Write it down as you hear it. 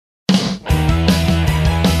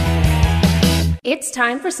It's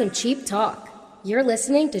time for some cheap talk. You're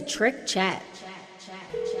listening to Trick Chat.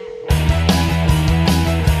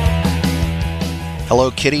 Hello,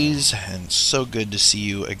 kitties, and so good to see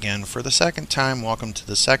you again for the second time. Welcome to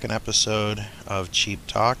the second episode of Cheap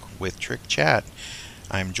Talk with Trick Chat.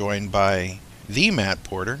 I'm joined by the Matt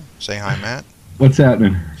Porter. Say hi, Matt. What's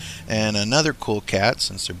happening? And another cool cat,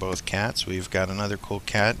 since they're both cats. We've got another cool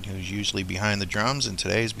cat who's usually behind the drums, and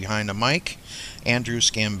today's behind a mic. Andrew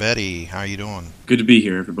Scambetti, how you doing? Good to be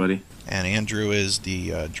here, everybody. And Andrew is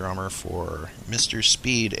the drummer for Mr.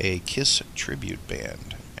 Speed, a KISS tribute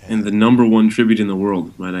band. And the number one tribute in the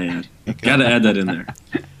world, might I add. Gotta add that in there.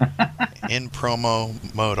 In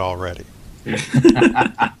promo mode already.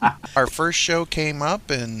 Our first show came up,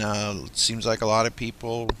 and it seems like a lot of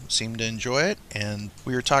people seem to enjoy it. And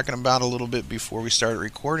we were talking about a little bit before we started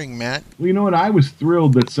recording, Matt. Well, you know what? I was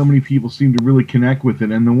thrilled that so many people seemed to really connect with it.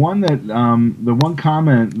 And the one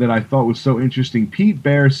comment that I thought was so interesting, Pete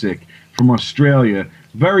Barisic from Australia,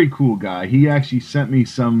 very cool guy. He actually sent me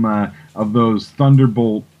some of those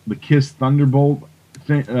Thunderbolt, the KISS Thunderbolt.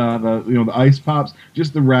 The ice pops,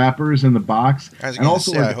 just the wrappers and the box, I was and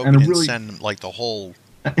also say, I hope you didn't send like the whole,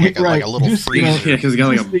 like a little just, freezer. Yeah, because he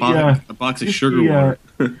got like a box of sugar water.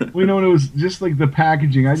 Well, it was just like the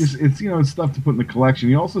packaging. It's stuff to put in the collection.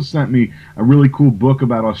 He also sent me a really cool book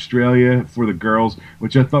about Australia for the girls,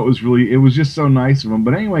 which I thought was it was just so nice of him.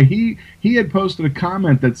 But anyway, he had posted a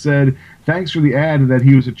comment that said, thanks for the ad, that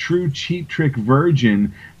he was a true Cheap Trick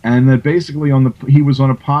virgin, and that basically he was on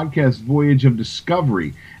a podcast, Voyage of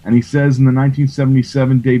Discovery, and he says in the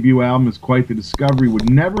 1977 debut album is quite the discovery, would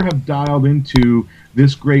never have dialed into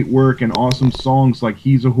this great work and awesome songs like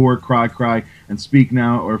He's a Whore, Cry Cry, and Speak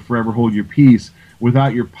Now or Forever Hold Your Peace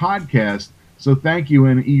without your podcast. So thank you,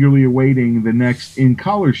 and eagerly awaiting the next In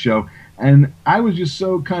Color show. And I was just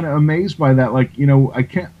so kind of amazed by that.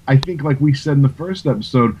 I think like we said in the first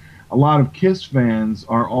episode, a lot of KISS fans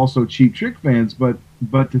are also Cheap Trick fans, but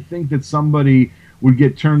to think that somebody would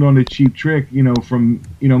get turned on to Cheap Trick, from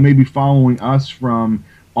maybe following us from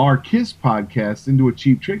our KISS podcast into a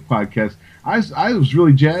Cheap Trick podcast, I was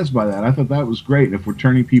really jazzed by that. I thought that was great. If we're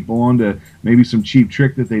turning people on to maybe some Cheap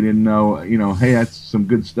Trick that they didn't know, hey, that's some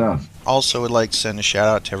good stuff. Also, would like to send a shout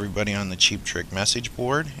out to everybody on the Cheap Trick message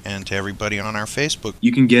board and to everybody on our Facebook.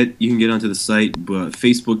 You can get onto the site,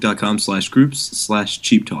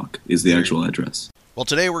 facebook.com/groups/Cheap Talk is the actual address. Well,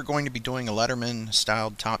 today we're going to be doing a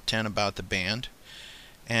Letterman-styled top 10 about the band.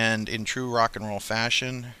 And in true rock and roll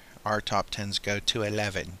fashion, our top 10s go to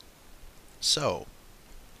 11. So,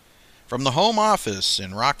 from the home office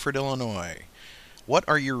in Rockford, Illinois, what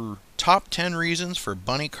are your top 10 reasons for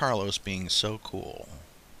Bunny Carlos being so cool?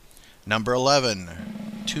 Number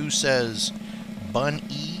 11, 2 says, Bun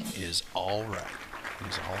E is all right.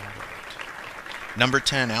 He's all right. Number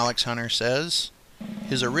 10, Alex Hunter says,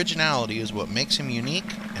 his originality is what makes him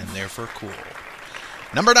unique and therefore cool.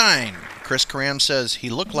 Number 9, Chris Karam says, he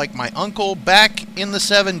looked like my uncle back in the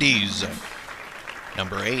 70s.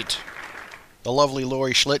 Number 8, the lovely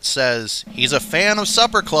Lori Schlitz says, he's a fan of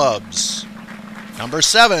supper clubs. Number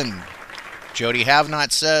 7, Jody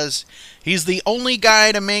Havnot says, he's the only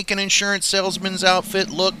guy to make an insurance salesman's outfit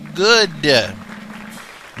look good.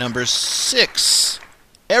 Number 6,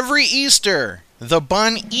 every Easter, the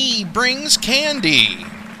Bun E brings candy.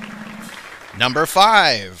 Number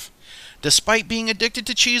 5, despite being addicted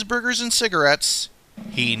to cheeseburgers and cigarettes,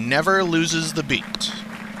 he never loses the beat.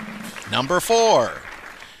 Number 4,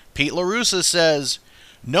 Pete LaRussa says,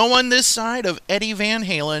 no one this side of Eddie Van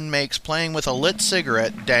Halen makes playing with a lit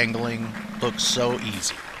cigarette dangling look so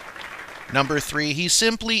easy. Number 3, he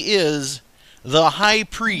simply is the high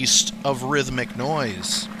priest of rhythmic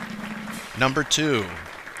noise. Number 2,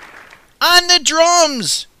 on the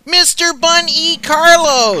drums, Mr. Bun E.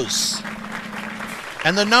 Carlos!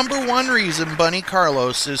 And the number 1 reason Bunny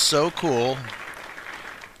Carlos is so cool,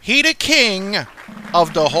 he the king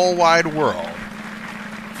of the whole wide world.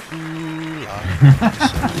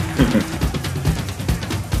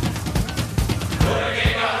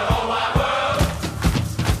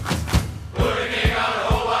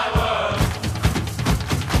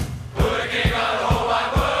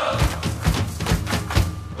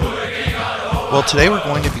 Well, today we're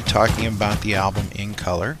going to be talking about the album In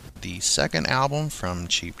Color, the second album from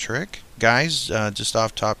Cheap Trick. Guys, just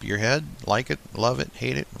off the top of your head, like it, love it,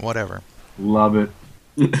 hate it, whatever. Love it.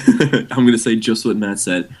 I'm going to say just what Matt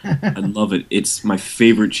said. I love it. It's my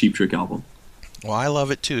favorite Cheap Trick album. Well, I love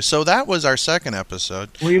it too. So that was our second episode.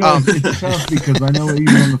 Well, it's tough because I know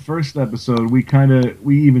even on the first episode we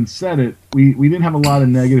even said it. We didn't have a lot of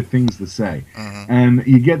negative things to say, and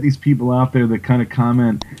you get these people out there that kind of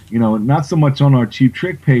comment, not so much on our Cheap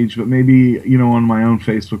Trick page, but maybe on my own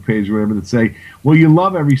Facebook page or whatever, that say, well, you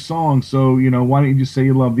love every song, so why don't you just say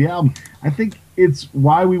you love the album? I think it's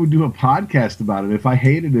why we would do a podcast about it. If I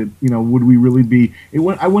hated it, would we really be?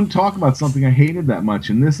 I wouldn't talk about something I hated that much.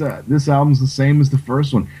 And this album's the same as the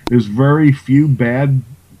first one. There's very few bad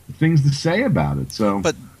things to say about it. So,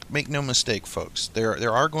 but make no mistake, folks.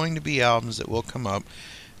 There are going to be albums that will come up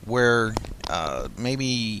where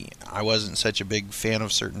maybe I wasn't such a big fan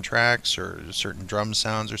of certain tracks or certain drum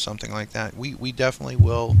sounds or something like that. We definitely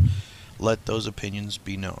will let those opinions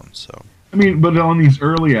be known. So. I mean, but on these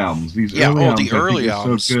early albums, the early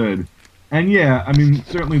albums, so good. And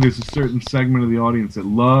certainly there's a certain segment of the audience that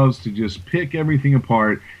loves to just pick everything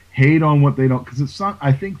apart, hate on what they don't, because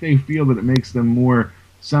I think they feel that it makes them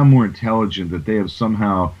sound more intelligent, that they have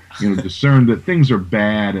somehow, discerned that things are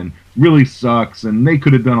bad and really sucks, and they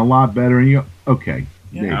could have done a lot better. And okay.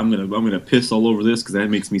 Yeah, I'm gonna piss all over this because that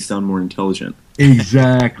makes me sound more intelligent.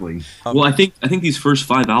 Exactly. Well, I think these first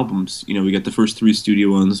 5 albums, we got the first 3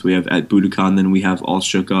 studio ones. We have At Budokan, then we have All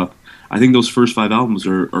Shook Up. I think those first 5 albums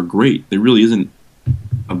are great. There really isn't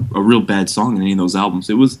a real bad song in any of those albums.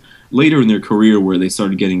 It was later in their career where they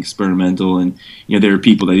started getting experimental, and there are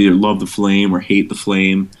people that either love The Flame or hate The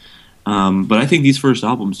Flame. But I think these first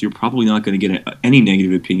albums, you're probably not going to get any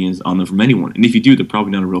negative opinions on them from anyone. And if you do, they're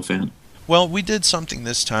probably not a real fan. Well, we did something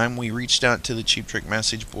this time. We reached out to the Cheap Trick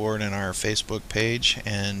message board and our Facebook page,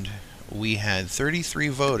 and we had 33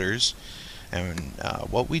 voters. And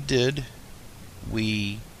what we did,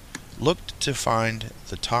 we looked to find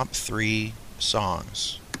the top 3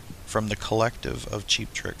 songs from the collective of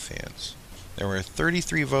Cheap Trick fans. There were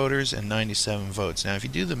 33 voters and 97 votes. Now, if you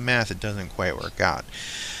do the math, it doesn't quite work out.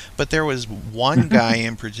 But there was one guy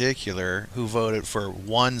in particular who voted for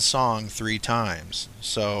one song 3 times.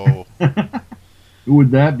 So, who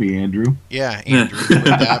would that be, Andrew? Yeah, Andrew. Who would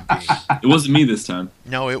that be? It wasn't me this time.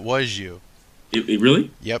 No, it was you. It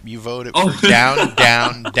really? Yep, you voted for Down,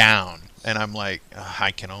 Down, Down. And I'm like,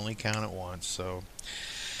 I can only count it once, so.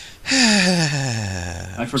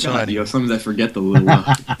 I forgot. Sometimes I forget the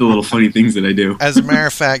little funny things that I do. As a matter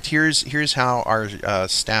of fact, here's how our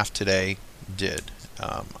staff today did.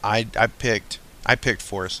 I picked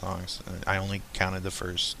 4 songs. I only counted the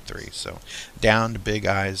first 3. So, Downed, Big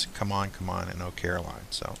Eyes, Come On, Come On, and Oh Caroline.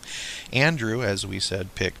 So, Andrew, as we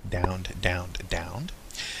said, picked Downed, Downed, Downed.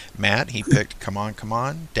 Matt, he picked Come On, Come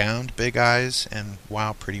On, Downed, Big Eyes, and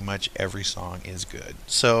wow, pretty much every song is good.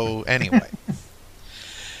 So, anyway.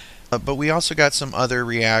 But we also got some other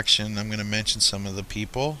reaction. I'm going to mention some of the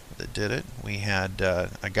people that did it. We had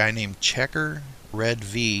a guy named Checker Red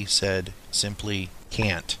V said simply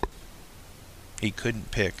can't. He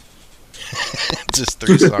couldn't pick just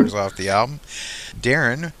 3 songs off the album.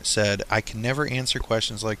 Darren said, I can never answer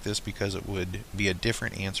questions like this because it would be a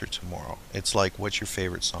different answer tomorrow. It's like, what's your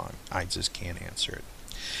favorite song? I just can't answer it.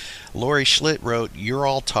 Lori Schlitt wrote, You're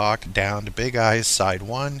All Talk, Down to Big Eyes, Side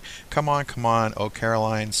 1. Come On, Come On, Oh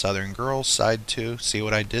Caroline, Southern Girls, Side 2. See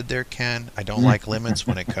what I did there, Ken? I don't like limits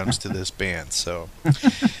when it comes to this band. So,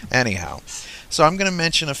 anyhow. So I'm going to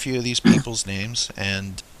mention a few of these people's names,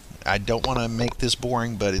 and I don't want to make this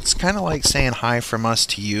boring, but it's kind of like saying hi from us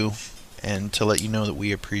to you and to let you know that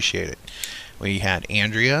we appreciate it. We had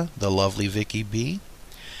Andrea, the lovely Vicky B,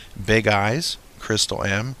 Big Eyes, Crystal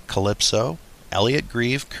M, Calypso, Elliot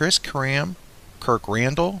Grieve, Chris Karam, Kirk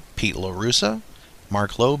Randall, Pete LaRussa,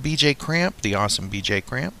 Mark Lowe, BJ Cramp, the awesome BJ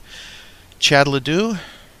Cramp, Chad Ledoux,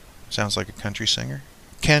 sounds like a country singer,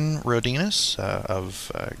 Ken Rodinas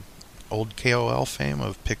of old KOL fame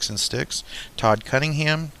of Picks and Sticks, Todd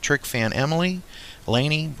Cunningham, Trick Fan Emily,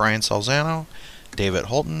 Laney, Brian Salzano, David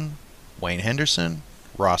Holton, Wayne Henderson,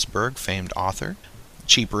 Ross Berg, famed author,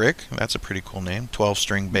 Cheap Rick, that's a pretty cool name,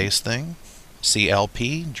 12-string bass thing,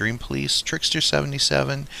 CLP, Dream Police,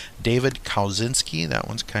 Trickster77, David Kauzinski, that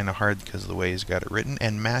one's kind of hard because of the way he's got it written,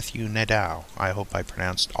 and Matthew Nadeau. I hope I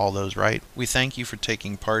pronounced all those right. We thank you for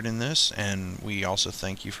taking part in this, and we also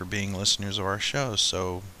thank you for being listeners of our show,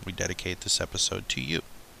 so we dedicate this episode to you.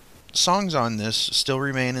 Songs on this still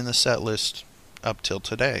remain in the set list up till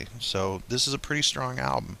today, so this is a pretty strong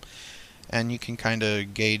album, and you can kind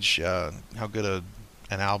of gauge how good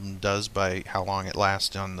an album does by how long it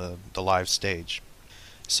lasts on the live stage.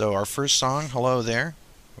 So our first song, Hello There,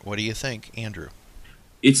 what do you think, Andrew?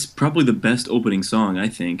 It's probably the best opening song, I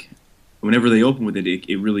think. Whenever they open with it,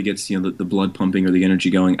 it really gets the blood pumping or the energy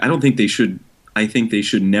going. I think they should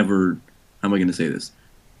never, how am I going to say this?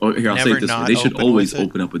 Oh, here, I'll say Never it this way: not they should open always with it?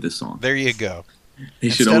 open up with this song. There you go. They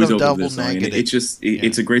should Instead always of open double with this song. And negative.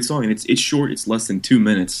 it's a great song, and it's short. It's less than 2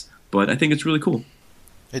 minutes, but I think it's really cool.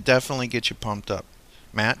 It definitely gets you pumped up.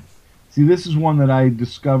 Matt? See, this is one that I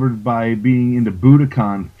discovered by being into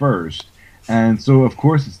Budokan first. And so, of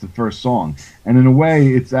course, it's the first song. And in a way,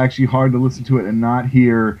 it's actually hard to listen to it and not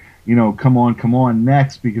hear, come on,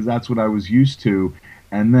 next, because that's what I was used to.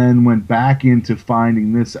 And then went back into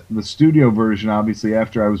finding the studio version, obviously,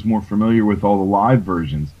 after I was more familiar with all the live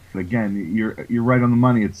versions. But again, you're right on the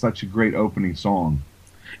money. It's such a great opening song.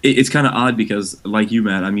 It's kind of odd because, like you,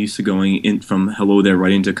 Matt, I'm used to going in from Hello There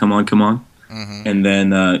right into Come On, Come On. Mm-hmm. And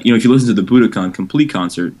then, if you listen to the Budokan complete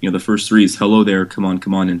concert, the first three is Hello There, Come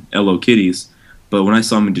On, and Hello Kitties. But when I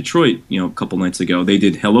saw them in Detroit, a couple nights ago, they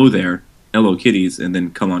did Hello There, Hello Kitties, and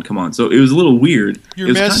then Come On. So it was a little weird.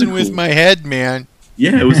 You're messing with my head, man.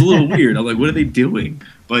 Yeah, it was a little weird. I was like, what are they doing?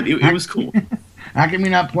 But it was cool. How come you're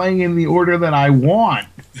not playing in the order that I want?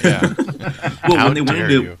 Yeah. Well, when they went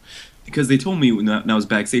into, because they told me when I was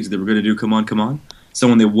backstage they were going to do Come On. So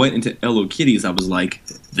when they went into Hello Kitties, I was like,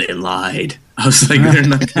 they lied. I was like, they're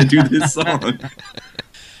not going to do this song.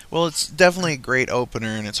 Well, it's definitely a great opener,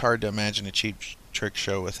 and it's hard to imagine a Cheap Trick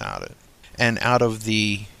show without it. And out of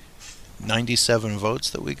the 97 votes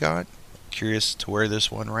that we got, curious to where this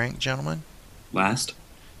one ranked, gentlemen? Last?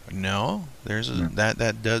 No, there's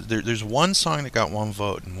there's one song that got one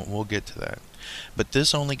vote, and we'll get to that. But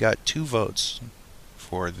this only got 2 votes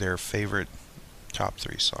for their favorite top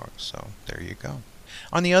 3 songs. So there you go.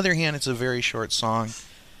 On the other hand, it's a very short song.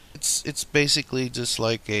 It's basically just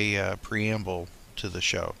like a preamble to the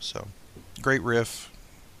show. So great riff,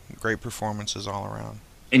 great performances all around.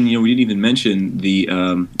 And we didn't even mention the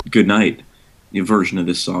Good Night version of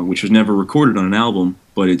this song, which was never recorded on an album,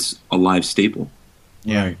 but it's a live staple.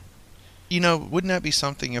 Yeah. Right. Wouldn't that be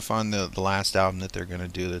something if on the last album that they're going to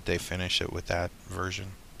do that they finish it with that version?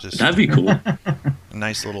 Just That'd be cool. a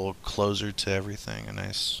nice little closer to everything, a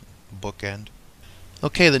nice bookend.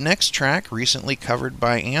 Okay, the next track, recently covered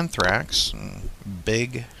by Anthrax,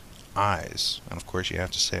 Big Eyes. And of course you have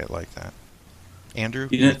to say it like that. Andrew,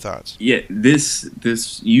 your thoughts? Yeah, this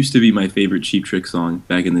used to be my favorite Cheap Trick song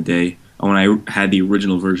back in the day. When I had the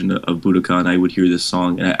original version of Budokan, I would hear this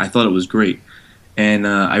song, and I thought it was great. And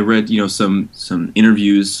I read, some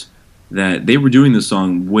interviews that they were doing this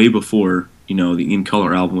song way before, the In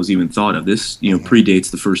Color album was even thought of. This, predates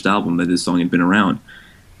the first album that this song had been around.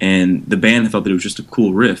 And the band thought that it was just a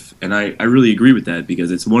cool riff. And I really agree with that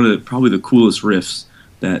because it's one of probably the coolest riffs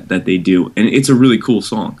that they do. And it's a really cool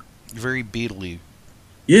song. Very Beatley.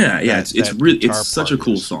 Yeah, it's such a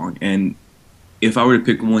cool song. And if I were to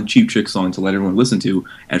pick one Cheap Trick song to let everyone listen to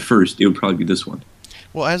at first, it would probably be this one.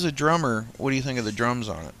 Well, as a drummer, what do you think of the drums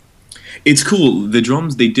on it? It's cool. The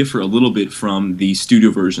drums, they differ a little bit from the studio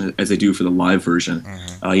version as they do for the live version.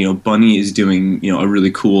 Mm-hmm. Bunny is doing a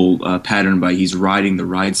really cool pattern by he's riding the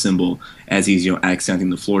ride cymbal as he's accenting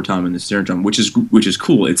the floor tom and the snare drum, which is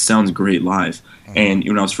cool. It sounds great live. Mm-hmm. And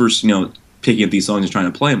when I was first picking up these songs and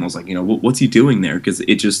trying to play them, I was like, what's he doing there? Because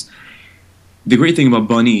the great thing about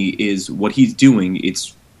Bunny is what he's doing.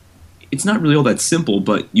 It's not really all that simple,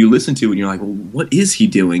 but you listen to it and you're like, well, what is he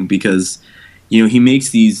doing? Because he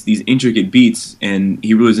makes these intricate beats, and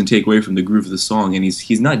he really doesn't take away from the groove of the song, and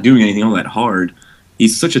he's not doing anything all that hard.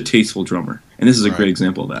 He's such a tasteful drummer, and this is a great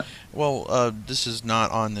example of that. Well, this is not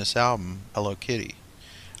on this album, Hello Kitty.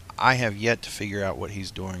 I have yet to figure out what he's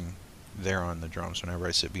doing there on the drums whenever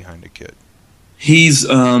I sit behind a kit. He's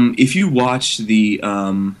if you watch the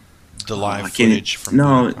live footage from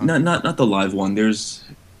not the live one.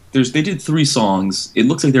 They did 3 songs. It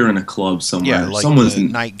looks like they're in a club somewhere. Yeah, like someone's the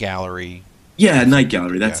Night Gallery. Yeah, Night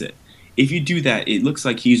Gallery. That's it. If you do that, it looks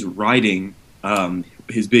like he's riding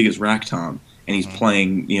his biggest rack tom, and he's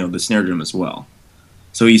playing the snare drum as well.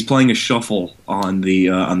 So he's playing a shuffle on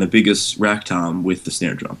the biggest rack tom with the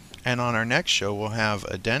snare drum. And on our next show, we'll have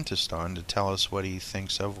a dentist on to tell us what he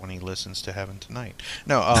thinks of when he listens to Heaven Tonight.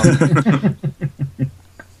 No,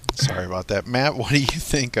 sorry about that. Matt, what do you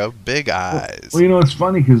think of Big Eyes? Well, it's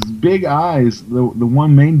funny because Big Eyes, the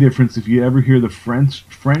one main difference, if you ever hear the French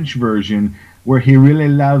version, where he really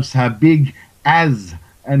loves her big as,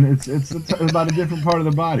 and it's about a different part of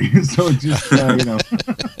the body. So it's just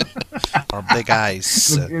Or Big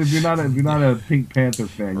Eyes. If you're not a Pink Panther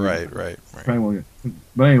fan, right.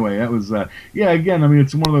 But anyway, that was again,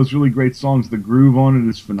 it's one of those really great songs. The groove on it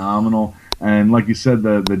is phenomenal. And like you said,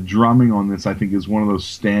 the drumming on this, I think, is one of those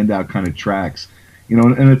standout kind of tracks.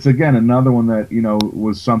 And it's, again, another one that,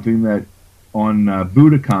 was something that on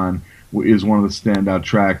Budokan is one of the standout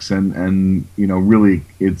tracks. And really,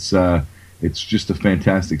 it's just a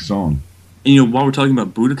fantastic song. And, while we're talking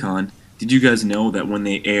about Budokan, did you guys know that when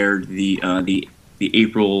they aired the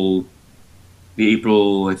April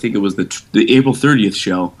I think it was the April 30th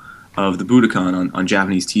show of the Budokan on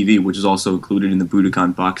Japanese TV, which is also included in the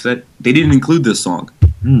Budokan box set, they didn't include this song.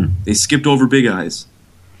 They skipped over Big Eyes.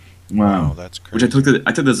 Wow, that's crazy. Which I took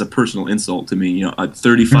that as a personal insult to me.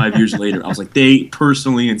 35 years later, I was like, they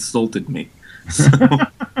personally insulted me. So.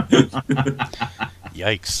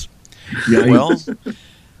 Yikes. Yeah. Well,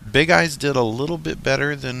 Big Eyes did a little bit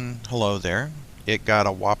better than Hello There. It got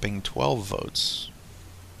a whopping 12 votes.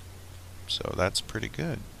 So that's pretty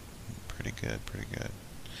good. Pretty good.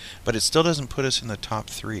 But it still doesn't put us in the top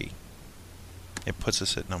 3. It puts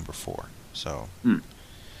us at number 4. So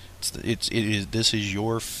this is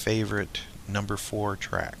your favorite number 4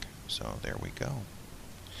 track. So there we go.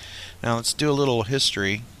 Now let's do a little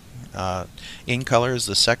history. In Color is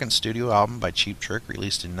the second studio album by Cheap Trick,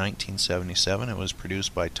 released in 1977. It was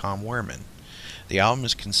produced by Tom Werman. The album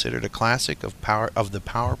is considered a classic of the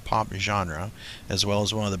power pop genre, as well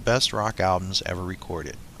as one of the best rock albums ever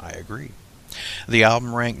recorded. I agree. The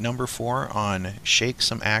album ranked number 4 on Shake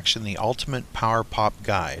Some Action, the Ultimate Power Pop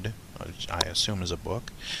Guide, which I assume is a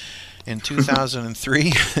book. In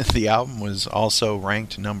 2003, the album was also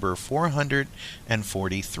ranked number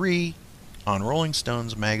 443 on Rolling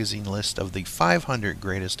Stone's magazine list of the 500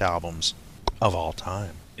 greatest albums of all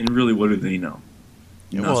time. And really, what do they know?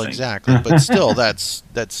 Yeah, well, exactly, but still, it's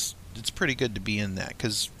pretty good to be in that,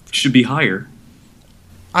 because should be higher.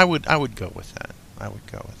 I would go with that.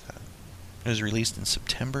 It was released in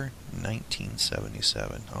September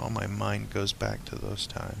 1977. Oh, my mind goes back to those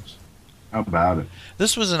times. How about it?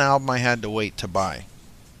 This was an album I had to wait to buy.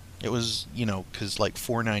 It was, because like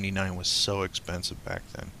 $4.99 was so expensive back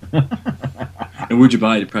then. And where'd you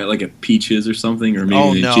buy it? Probably like a Peaches or something, or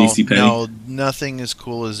maybe a JCPenney? No, nothing as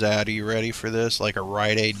cool as that. Are you ready for this? Like a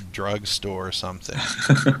Rite Aid drugstore or something.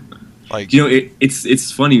 Like,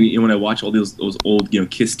 it's funny when I watch all those old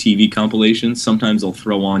Kiss TV compilations. Sometimes they'll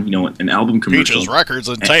throw on an album commercial. Peaches records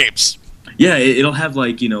and tapes. Yeah, it'll have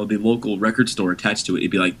like the local record store attached to it.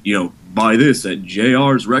 It'd be like buy this at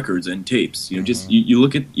JR's Records and Tapes. Just you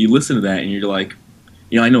listen to that and you're like,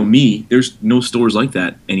 I know me. There's no stores like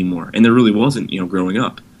that anymore, and there really wasn't growing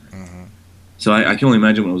up. So I can only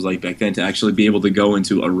imagine what it was like back then to actually be able to go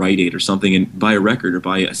into a Rite Aid or something and buy a record or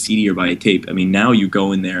buy a CD or buy a tape. I mean, now you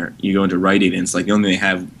go in there, you go into Rite Aid, and it's like the only thing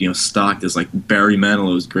they have, stocked is like Barry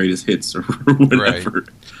Manilow's greatest hits or whatever. Right.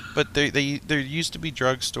 But there used to be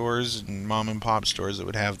drugstores and mom and pop stores that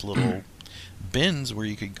would have little bins where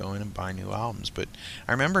you could go in and buy new albums. But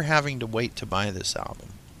I remember having to wait to buy this album.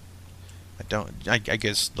 I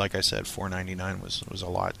guess, like I said, $4.99 was a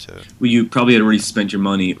lot to. Well, you probably had already spent your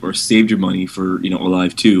money or saved your money for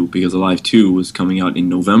Alive 2, because Alive 2 was coming out in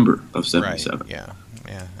November of '77. Right.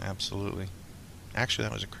 Yeah, absolutely. Actually,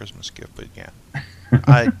 that was a Christmas gift, but yeah,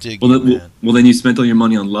 I dig. Well, then you spent all your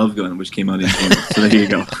money on Love Gun, which came out in June. So there you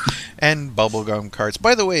go. And bubblegum cards.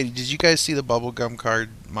 By the way, did you guys see the bubblegum card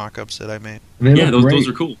mock-ups that I made? Yeah, those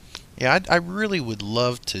are cool. Yeah, I really would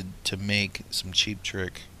love to make some Cheap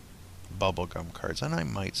Trick bubblegum cards, and I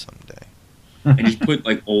might someday. And just put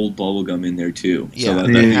like old bubblegum in there too, yeah, so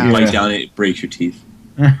that you bite down it breaks your teeth.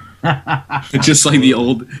 Just like the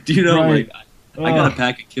old. Do you know? Right. Like I got a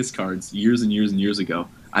pack of Kiss cards years and years and years ago.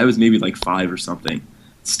 I was maybe like 5 or something.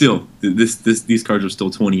 Still, these cards are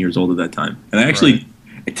still 20 years old at that time. And I actually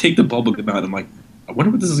I take the bubblegum out. I'm like, I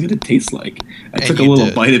wonder what this is going to taste like. I took a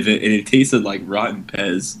little bite of it, and it tasted like rotten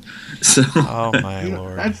Pez. So, oh my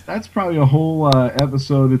lord, that's probably a whole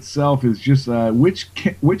episode itself. Is just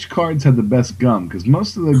which cards had the best gum? Because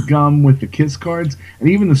most of the gum with the Kiss cards and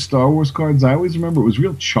even the Star Wars cards, I always remember it was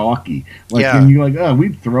real chalky. And you're like,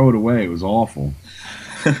 we'd throw it away. It was awful.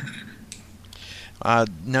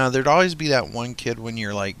 No, there'd always be that one kid when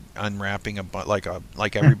you're like unwrapping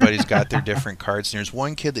like everybody's got their different cards, and there's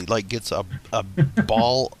one kid that like gets a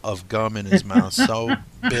ball of gum in his mouth so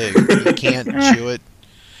big he can't chew it.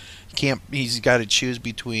 He's got to choose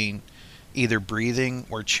between either breathing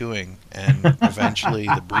or chewing, and eventually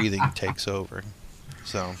the breathing takes over.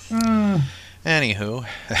 So, anywho,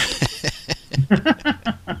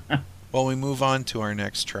 well, we move on to our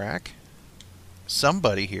next track.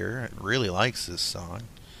 Somebody here really likes this song.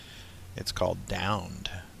 It's called Downed.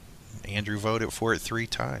 Andrew voted for it 3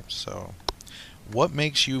 times. So, what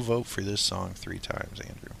makes you vote for this song 3 times,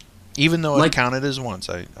 Andrew? Even though it counted as once,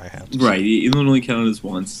 I have to say. Right, it only counted as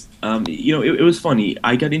once. It was funny.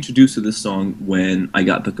 I got introduced to this song when I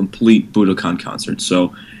got the complete Budokan concert.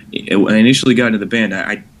 So, when I initially got into the band,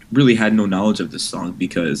 I really had no knowledge of this song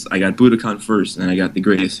because I got Budokan first, and then I got the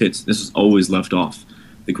greatest hits. This was always left off.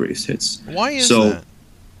 The greatest hits. Why is that?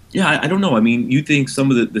 Yeah, I don't know. I mean, you think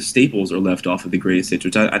some of the staples are left off of the greatest hits,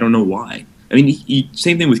 which I don't know why. I mean,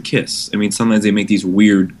 same thing with Kiss. I mean, sometimes they make these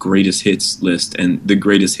weird greatest hits list, and the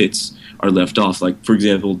greatest hits are left off. Like, for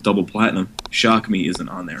example, Double Platinum, Shock Me isn't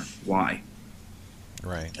on there. Why?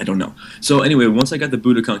 Right. I don't know. So anyway, once I got the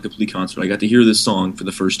Budokan Complete concert, I got to hear this song for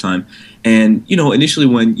the first time. And, you know, initially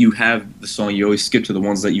when you have the song, you always skip to the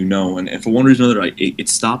ones that you know. And for one reason or another, it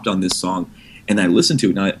stopped on this song. And I listened to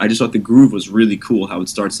it, and I just thought the groove was really cool, how it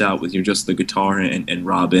starts out with, you know, just the guitar and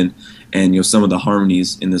Robin, and, you know, some of the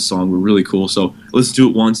harmonies in this song were really cool. So I listened to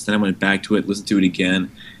it once, then I went back to it, listened to it again,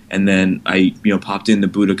 and then I, you know, popped in the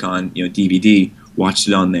Budokan, you know, DVD, watched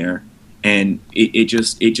it on there, and it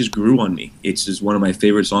just grew on me. It's just one of my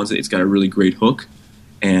favorite songs. It's got a really great hook,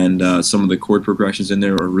 and some of the chord progressions in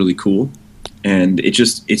there are really cool, and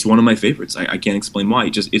it's one of my favorites. I can't explain why.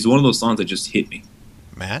 It's one of those songs that just hit me.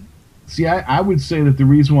 Matt? See, I would say that the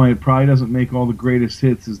reason why it probably doesn't make all the greatest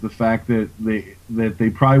hits is the fact that they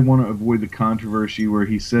probably want to avoid the controversy where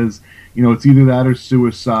he says, you know, it's either that or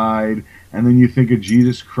suicide, and then you think of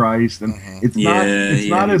Jesus Christ, and it's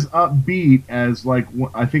not as upbeat as, like,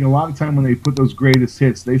 I think a lot of time when they put those greatest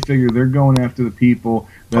hits, they figure they're going after the people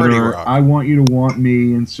that Party are rock. I Want You to Want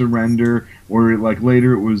Me and Surrender, or like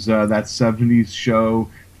later it was that 70s show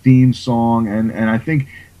theme song, and I think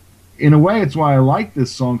in a way, it's why I like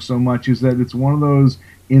this song so much, is that it's one of those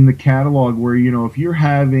in the catalog where, you know, if you're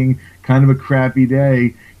having kind of a crappy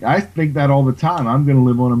day, I think that all the time. I'm going to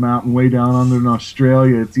live on a mountain way down under in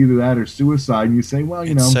Australia. It's either that or suicide. And you say, well,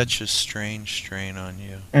 you know, It's such a strange strain on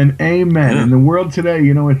you. and amen. Yeah. In the world today,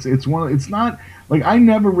 you know, it's not like I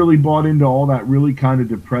never really bought into all that really kind of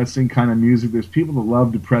depressing kind of music. There's people that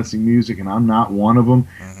love depressing music, and I'm not one of them.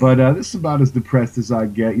 But this is about as depressed as I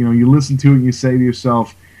get. You know, you listen to it and you say to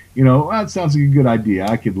yourself, you know, well, that sounds like a good idea.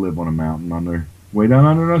 I could live on a mountain way down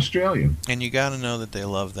under in Australia. And you got to know that they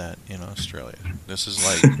love that in Australia. This is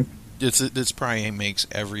like, this probably makes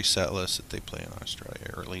every set list that they play in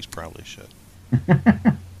Australia, or at least probably should.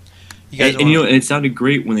 You guys And you know, and it sounded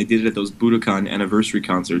great when they did it at those Budokan anniversary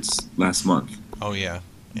concerts last month. oh yeah.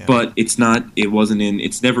 But it's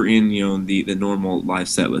never in, you know, the normal live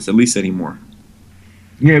set list, at least anymore.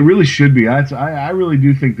 Yeah, it really should be. I really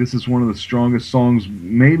do think this is one of the strongest songs,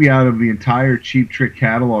 maybe out of the entire Cheap Trick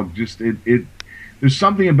catalog. Just there's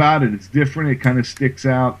something about it. It's different. It kind of sticks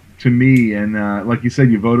out to me. And like you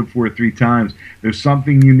said, you voted for it 3 times. There's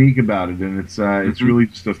something unique about it, and it's really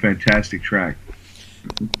just a fantastic track.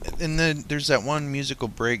 And then there's that one musical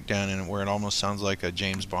breakdown in it where it almost sounds like a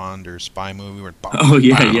James Bond or spy movie where Oh,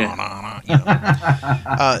 yeah. you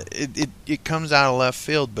know. It comes out of left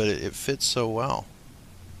field, but it fits so well.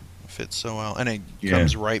 And it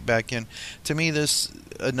comes right back in. To me, this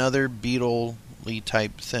another Beatle-y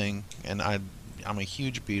type thing, and I'm a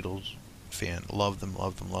huge Beatles fan. Love them,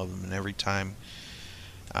 and every time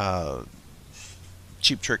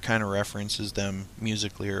Cheap Trick kind of references them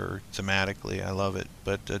musically or thematically, I love it.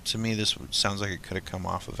 But to me, this sounds like it could have come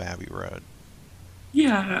off of Abbey Road.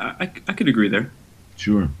 Yeah, I could agree there.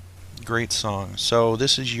 Sure. Great song. So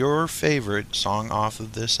this is your favorite song off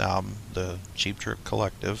of this album, the Cheap Trick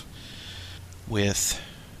Collective, with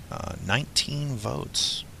 19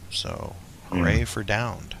 votes. So hooray for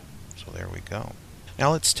Downed. So there we go.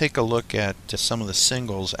 Now let's take a look at some of the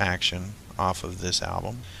singles action off of this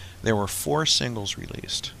album. There were 4 singles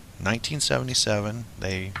released. 1977,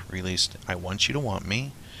 they released I Want You to Want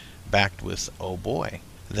Me, backed with Oh Boy.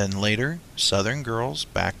 Then later, Southern Girls,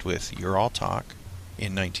 backed with You're All Talk.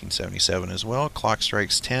 In 1977 as well, Clock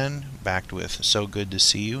Strikes 10, backed with So Good to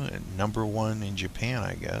See You, and #1 in Japan,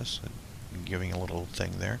 I guess, giving a little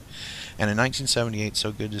thing there. And in 1978,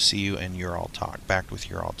 So Good to See You and You're All Talk, backed with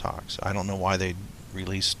You're All Talk. So I don't know why they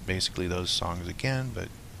released basically those songs again, but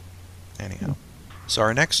anyhow. So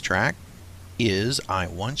our next track is I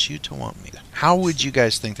Want You to Want Me. How would you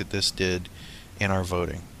guys think that this did in our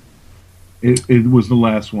voting? It was the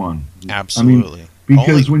last one. Absolutely.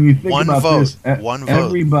 Because Only when you think one about vote, this, one vote.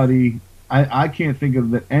 everybody, I can't think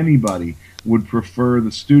of that anybody would prefer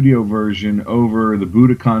the studio version over the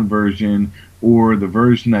Budokan version, or the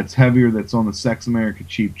version that's heavier that's on the Sex America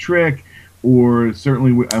Cheap Trick, or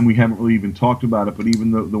certainly, and we haven't really even talked about it, but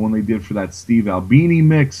even the one they did for that Steve Albini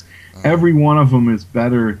mix, every one of them is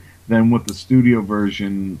better than what the studio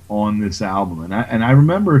version on this album. And I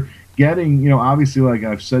remember getting, you know, obviously, like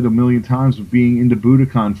I've said a million times, of being into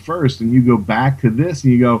Budokan first, and you go back to this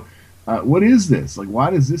and you go, what is this? Like, why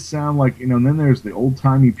does this sound like, you know, and then there's the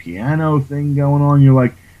old-timey piano thing going on. You're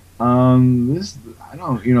like, this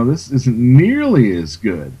isn't nearly as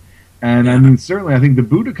good. And I mean, certainly, I think the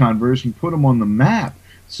Budokan version put them on the map.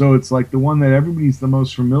 So it's like the one that everybody's the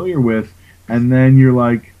most familiar with. And then you're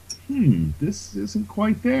like, this isn't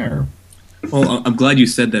quite there. Well, I'm glad you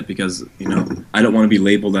said that because I don't want to be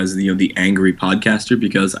labeled as the angry podcaster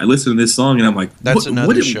because I listen to this song and I'm like, That's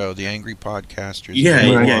another show, the Angry Podcasters.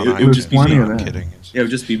 Yeah, it would just be me. I'm kidding. Yeah, it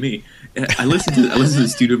would just be me. I listen to the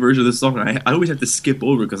studio version of this song, and I always have to skip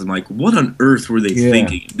over because I'm like, what on earth were they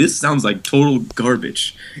thinking? This sounds like total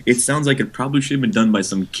garbage. It sounds like it probably should have been done by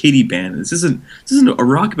some kiddie band. This isn't a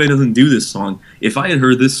rock band doesn't do this song. If I had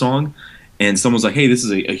heard this song and someone's like, hey, this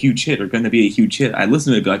is a huge hit or going to be a huge hit, I'd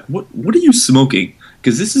listen to it and be like, what are you smoking?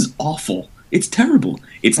 Because this is awful. It's terrible.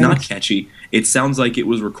 It's not catchy. It sounds like it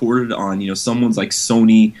was recorded on, someone's like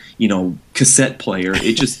Sony, cassette player.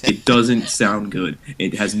 It doesn't sound good.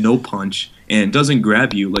 It has no punch and it doesn't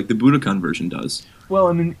grab you like the Budokan version does. Well,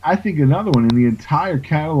 and then I think another one in the entire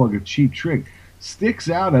catalog of Cheap Trick sticks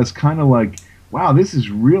out as kind of like, wow, this is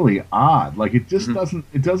really odd. Like it just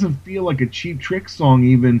doesn't feel like a Cheap Trick song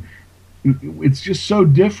even. It's just so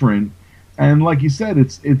different. And like you said,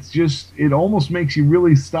 it almost makes you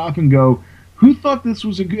really stop and go, who thought this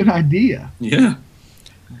was a good idea? Yeah.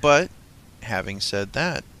 But having said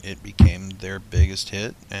that, it became their biggest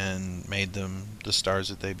hit and made them the stars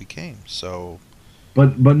that they became. So,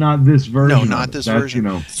 but not this version. No, not this version.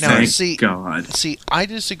 Now, thank God. See, I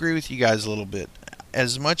disagree with you guys a little bit.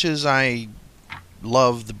 As much as I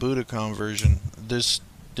love the Budokan version, this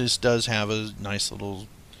does have a nice little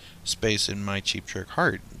space in my Cheap Trick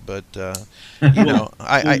heart. But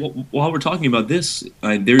while we're talking about this,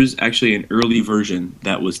 there's actually an early version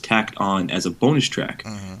that was tacked on as a bonus track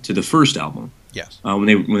to the first album. Yes. When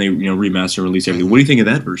they remaster and release everything. What do you think of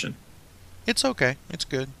that version? It's okay. It's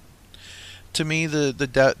good. To me,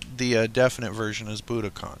 the definite version is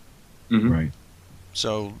Budokan. Right.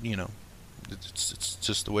 So it's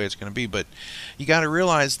just the way it's going to be. But you got to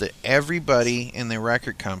realize that everybody in the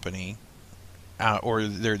record company. Or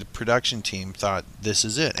the production team thought this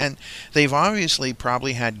is it. And they've obviously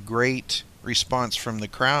probably had great response from the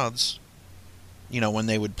crowds, when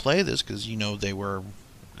they would play this, because, they were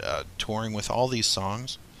touring with all these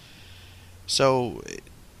songs. So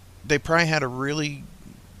they probably had a really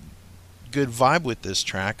good vibe with this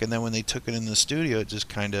track, and then when they took it in the studio, it just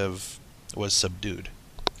kind of was subdued.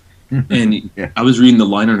 And I was reading the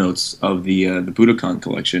liner notes of the Budokan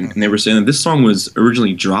collection, and they were saying that this song was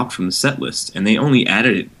originally dropped from the set list, and they only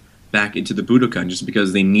added it back into the Budokan just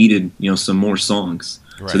because they needed some more songs.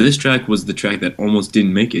 Right. So this track was the track that almost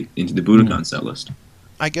didn't make it into the Budokan set list.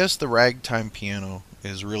 I guess the ragtime piano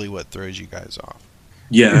is really what throws you guys off.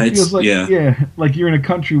 Yeah, it feels like, like you're in a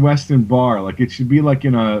country western bar. Like it should be like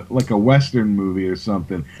in a western movie or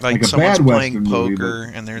something. Like a someone's bad playing western poker,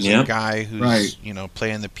 movie, and there's a guy who's right.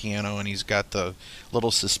 Playing the piano, and he's got the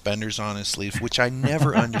little suspenders on his sleeve, which I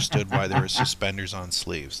never understood why there were suspenders on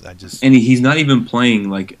sleeves. And he's not even playing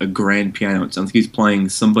like a grand piano. It sounds like he's playing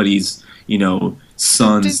somebody's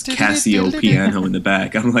son's Casio piano in the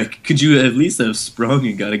back. I'm like, could you at least have sprung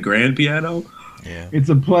and got a grand piano? Yeah. It's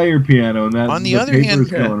a player piano, and on the other hand,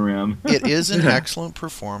 going around. It is an excellent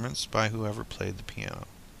performance by whoever played the piano.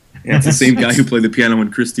 Yeah, it's the same guy who played the piano in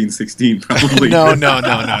Christine 16, probably. No.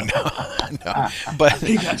 But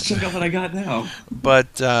hey guys, check out what I got now. But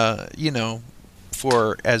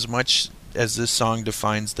for as much as this song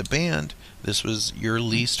defines the band, this was your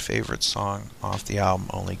least favorite song off the album,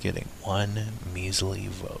 only getting one measly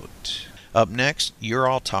vote. Up next, You're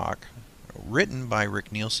All Talk. Written by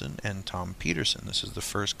Rick Nielsen and Tom Peterson. This is the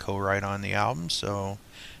first co-write on the album,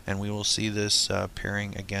 and we will see this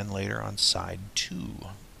appearing again later on side 2.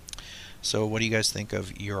 So what do you guys think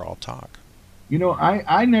of You're All Talk?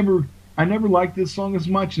 I never liked this song as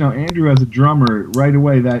much. Now Andrew, as a drummer, right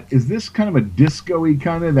away, is this kind of a disco-y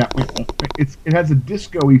kind of it has a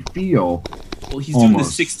disco-y feel. Well, he's almost. doing the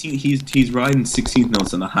 16. He's riding 16th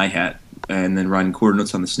notes on the hi-hat and then riding quarter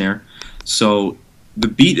notes on the snare. So the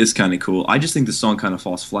beat is kind of cool. I just think the song kind of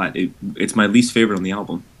falls flat. It's my least favorite on the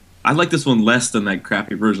album. I like this one less than that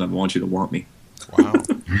crappy version of I Want You to Want Me. Wow.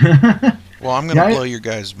 Well, I'm going to blow your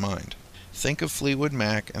guys' mind. Think of Fleetwood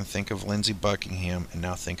Mac and think of Lindsey Buckingham, and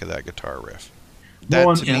now think of that guitar riff.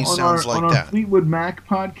 That to me sounds like on that. our Fleetwood Mac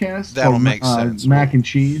podcast, that'll make sense. Mac and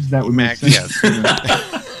cheese, that would make sense.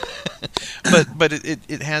 Yes. But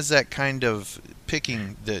it has that kind of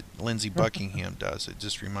picking that Lindsey Buckingham does. It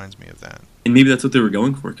just reminds me of that. And maybe that's what they were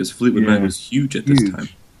going for, because Fleetwood Mac was huge at this time.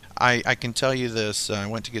 I can tell you this. I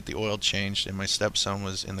went to get the oil changed, and my stepson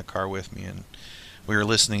was in the car with me, and we were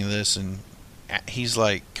listening to this, and he's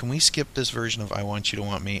like, can we skip this version of I Want You to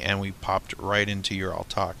Want Me? And we popped right into You're All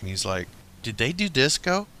Talk. And he's like, did they do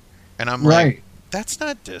disco? And I'm like, that's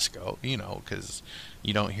not disco, because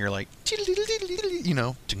you don't hear like,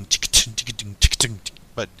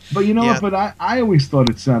 But you know yeah, what? But I always thought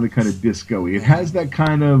it sounded kind of disco-y. It has that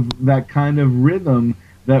kind of rhythm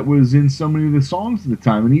that was in so many of the songs at the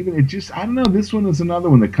time, and even it just I don't know. This one is another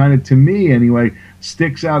one that kind of, to me anyway,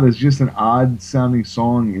 sticks out as just an odd sounding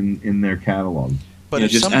song in their catalog. but Yeah,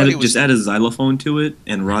 if just somebody was add a xylophone to it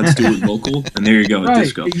and Rod Stewart vocal, and there you go, Right?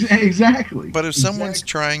 disco. Exactly. But if someone's Exactly.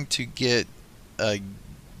 trying to get a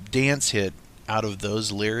dance hit out of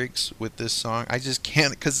those lyrics with this song, I just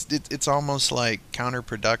can't, because it's almost like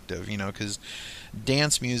counterproductive, because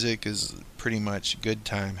dance music is pretty much good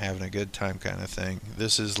time, having a good time kind of thing.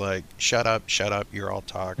 This is like, shut up, you're all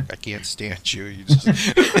talk. I can't stand you. You just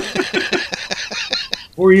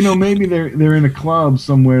Or maybe they're in a club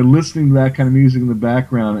somewhere listening to that kind of music in the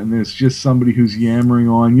background, and there's just somebody who's yammering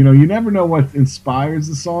on. You never know what inspires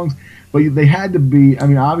the songs, but they had to be. I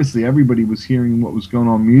mean, obviously everybody was hearing what was going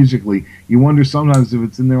on musically. You wonder sometimes if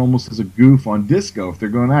it's in there almost as a goof on disco. If they're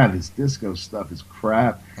going, this disco stuff is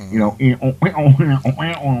crap.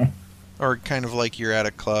 or kind of like you're at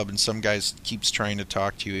a club and some guy keeps trying to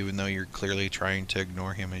talk to you even though you're clearly trying to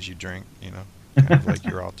ignore him as you drink. Kind of like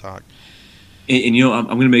you're all talk. And I'm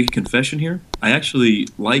going to make a confession here. I actually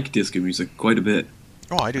like disco music quite a bit.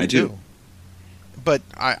 Oh, I do I too. do. But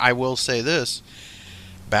I will say this.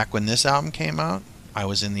 Back when this album came out, I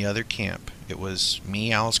was in the other camp. It was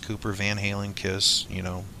me, Alice Cooper, Van Halen, Kiss,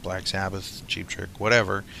 Black Sabbath, Cheap Trick,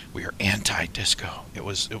 whatever. We were anti-disco. It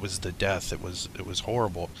was the death. It was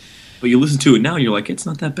horrible. But you listen to it now, and you're like, it's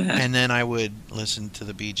not that bad. And then I would listen to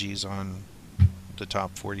the Bee Gees on the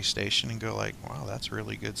top 40 station and go like, wow, that's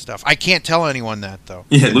really good stuff. I can't tell anyone that though.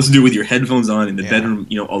 Yeah, listen to it with your headphones on in the Yeah. bedroom,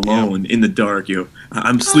 alone, in the dark.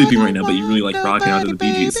 I'm sleeping right now, but you really like rocking out to the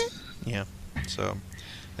Bee Gees. Yeah. So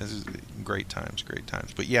this is great times.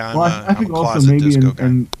 But yeah, Well, I I'm think a also closet maybe, disco guy.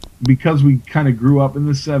 and because we kind of grew up in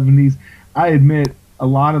the '70s, I admit a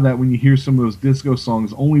lot of that when you hear some of those disco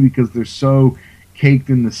songs, only because they're so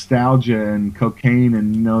caked in nostalgia and cocaine,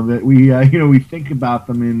 and that we think about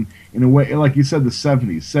them in a way, like you said, the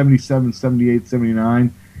 '70s, '77, '78,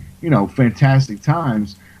 '79, fantastic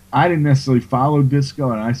times. I didn't necessarily follow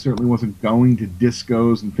disco, and I certainly wasn't going to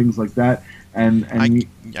discos and things like that. And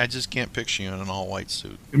I just can't picture you in an all-white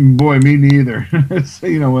suit. boy, me neither. So,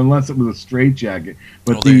 unless it was a straitjacket.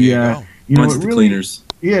 But Well, there you go. Mine's it the really, Cleaners.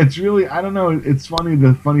 yeah, it's really, I don't know. It's funny.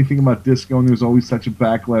 The funny thing about disco, and there's always such a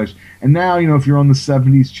backlash. And now, if you're on the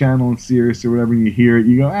 '70s channel and Sirius or whatever, and you hear it,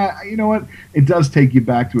 you go, you know what? It does take you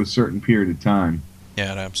back to a certain period of time.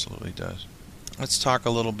 Yeah, it absolutely does. Let's talk a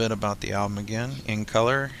little bit about the album again. In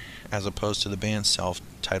Color, as opposed to the band's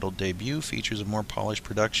self-titled debut, features a more polished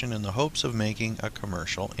production in the hopes of making a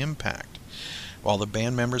commercial impact. While the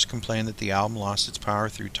band members complain that the album lost its power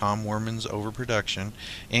through Tom Werman's overproduction,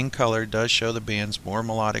 In Color does show the band's more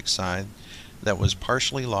melodic side that was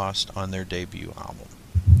partially lost on their debut album.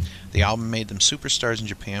 The album made them superstars in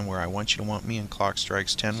Japan, where I Want You to Want Me and Clock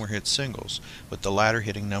Strikes 10 were hit singles, with the latter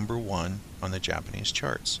hitting #1 on the Japanese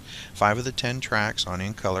charts. 5 of the 10 tracks on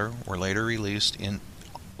In Color were later released in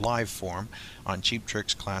live form on Cheap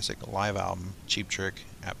Trick's classic live album, Cheap Trick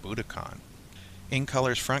at Budokan. In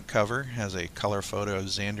Color's front cover has a color photo of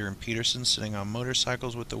Xander and Peterson sitting on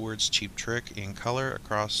motorcycles with the words Cheap Trick in color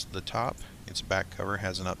across the top. Its back cover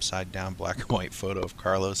has an upside-down black and white photo of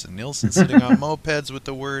Carlos and Nilsson sitting on mopeds with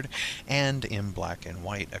the word "and" in black and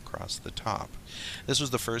white across the top. This was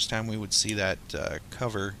the first time we would see that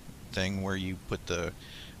cover thing where you put the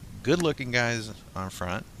good-looking guys on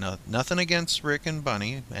front. No, nothing against Rick and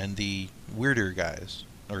Bunny and the weirder guys,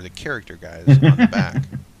 or the character guys on the back.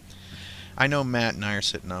 I know Matt and I are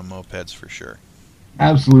sitting on mopeds for sure.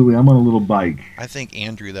 Absolutely, I'm on a little bike. I think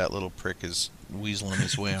Andrew, that little prick, is weaseling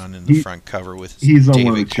his way on in the front cover with he's on David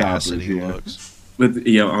one of the choppers, Cassidy yeah. looks. With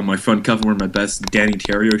on my front cover, wearing my best Danny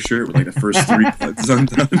Terrio shirt with like the first 3 buttons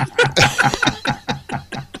undone.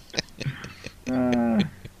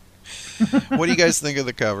 What do you guys think of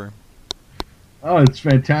the cover? Oh, it's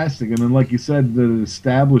fantastic. And then, like you said, that it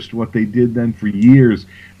established what they did then for years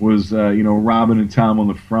was, Robin and Tom on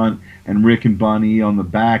the front and Rick and Bonnie on the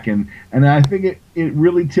back. And I think it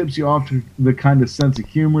really tips you off to the kind of sense of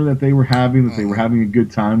humor that they were having, that they were having a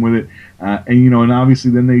good time with it. And obviously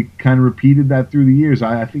then they kind of repeated that through the years.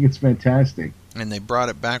 I think it's fantastic. And they brought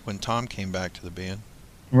it back when Tom came back to the band,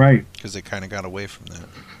 Right. because they kind of got away from that.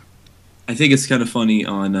 I think it's kind of funny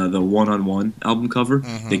on the One-on-One album cover.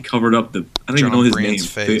 Mhm. They covered up I don't John even know his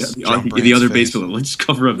Brand's name. face. The, John the Brand's other face. bass player. Let's just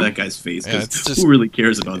cover up that guy's face. Yeah, 'Cause it's just- who really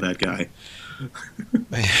cares about that guy? We're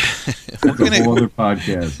It's a whole gonna, other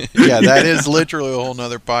podcast. yeah, that is literally a whole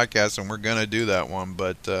nother podcast, and we're gonna do that one.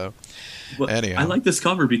 But But Anyhow. I like this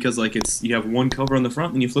cover because like you have one cover on the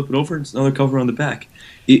front, and you flip it over, and it's another cover on the back.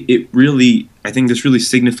 It really, I think this really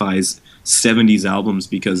signifies 70s albums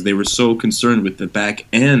because they were so concerned with the back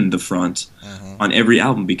and the front on every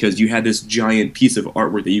album, because you had this giant piece of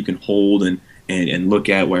artwork that you can hold and look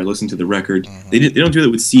at while you're listening to the record. They don't do that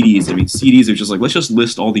with CDs. I mean, CDs are just like, let's just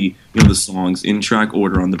list all the the songs in track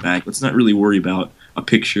order on the back. Let's not really worry about a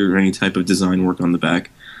picture or any type of design work on the back.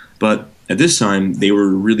 But at this time, they were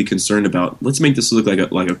really concerned about, let's make this look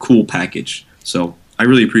like a cool package. So I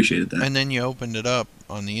really appreciated that. And then you opened it up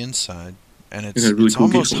on the inside, and it's really cool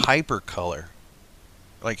almost gatefold. hyper color.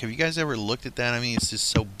 Like, have you guys ever looked at that? I mean, it's just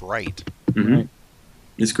so bright. Mhm.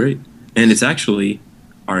 It's great. And it's actually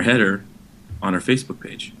our header on our Facebook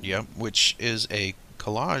page. Yep, which is a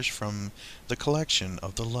collage from the collection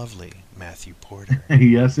of the lovely Matthew Porter.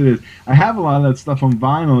 Yes, it is. I have a lot of that stuff on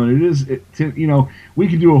vinyl, and we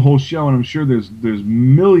could do a whole show, and I'm sure there's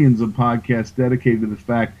millions of podcasts dedicated to the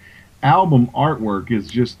fact album artwork is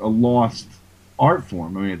just a lost art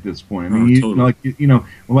form. I mean, at this point, I mean, totally.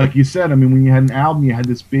 like you said, I mean, when you had an album, you had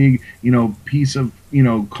this big, piece of,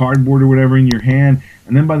 cardboard or whatever in your hand,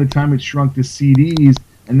 and then by the time it shrunk to CDs.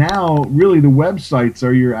 And now, really, the websites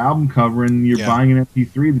are your album cover, and you're buying an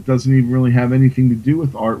MP3 that doesn't even really have anything to do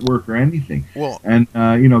with artwork or anything. Well, and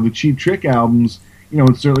the Cheap Trick albums,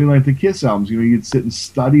 it's certainly like the Kiss albums. You'd sit and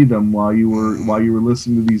study them while you were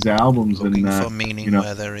listening to these albums, looking and for meaning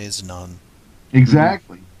where there is none.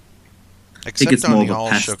 Exactly. I think it's Except on more the of a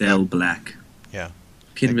All Shook pastel Up. black. Yeah.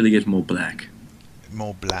 Can't really get more black.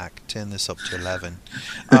 More black. Turn this up to 11.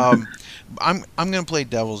 I'm going to play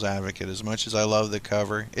devil's advocate. As much as I love the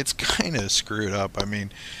cover, it's kind of screwed up. I mean,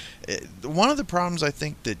 one of the problems I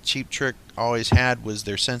think that Cheap Trick always had was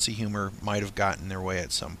their sense of humor might have gotten their way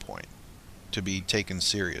at some point to be taken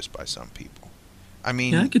serious by some people. I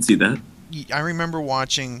mean, Yeah, I could see that. I remember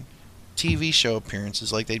watching TV show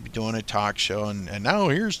appearances, like they'd be doing a talk show, and now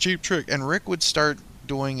here's Cheap Trick, and Rick would start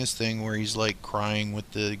doing his thing where he's like crying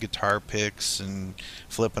with the guitar picks and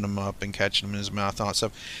flipping them up and catching them in his mouth and all that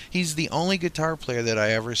stuff. He's the only guitar player that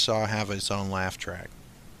I ever saw have his own laugh track.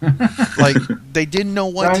 Like, they didn't know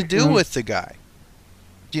what to do with the guy.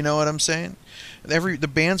 Do you know what I'm saying? The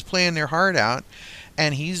band's playing their heart out,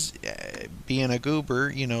 and he's being a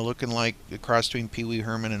goober, looking like a cross between Pee Wee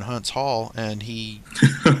Herman and Hunt's Hall, and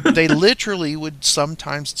they literally would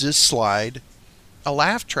sometimes just slide a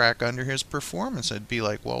laugh track under his performance. It'd be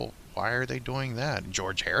like, well, why are they doing that?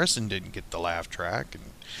 George Harrison didn't get the laugh track,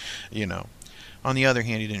 and on the other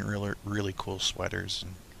hand, he didn't really cool sweaters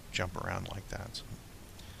and jump around like that. So.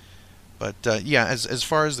 But yeah, as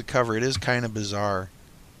far as the cover, it is kind of bizarre.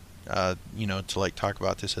 To like talk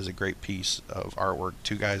about this as a great piece of artwork.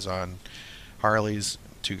 Two guys on Harleys,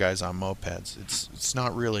 two guys on mopeds. It's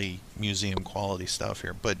not really museum quality stuff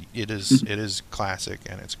here, but it is classic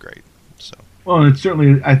and it's great. So. Well,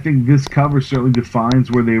 and I think this cover certainly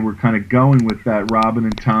defines where they were kind of going with that Robin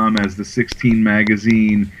and Tom as the 16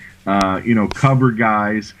 magazine, cover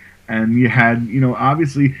guys. And you had,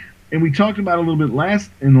 obviously, and we talked about a little bit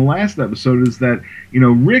in the last episode, is that,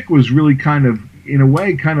 Rick was really kind of, in a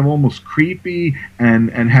way, kind of almost creepy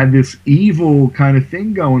and had this evil kind of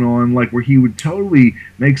thing going on, like where he would totally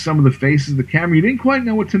make some of the faces of the camera. You didn't quite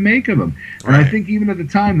know what to make of him. Right. And I think even at the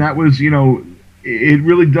time that was, it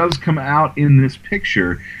really does come out in this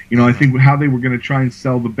picture. I think how they were going to try and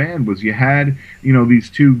sell the band was you had, these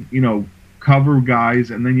two, cover guys,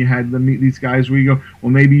 and then you had these guys where you go, well,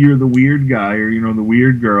 maybe you're the weird guy or, the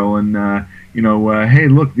weird girl, and, hey,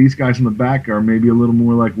 look, these guys in the back are maybe a little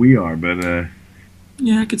more like we are, but...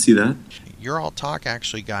 Yeah, I could see that. Your All Talk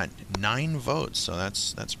actually got 9 votes, so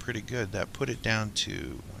that's pretty good. That put it down to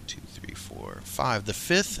 1, 2, 3, 4, 5. The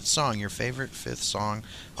 5th song, your favorite 5th song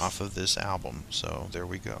off of this album. So there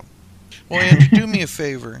we go. Well, Andrew, do me a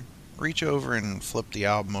favor. Reach over and flip the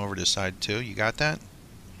album over to side 2. You got that?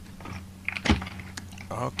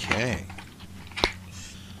 Okay.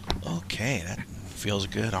 Okay, that feels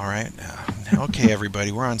good. All right. Okay,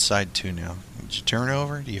 everybody, we're on side 2 now. Did you turn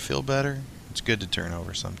over? Do you feel better? It's good to turn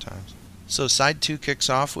over sometimes. So side 2 kicks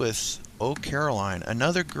off with Oh Caroline,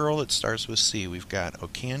 another girl that starts with C. We've got Oh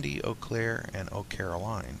Candy, Oh Claire, and Oh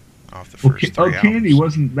Caroline off the first 3 Oh Candy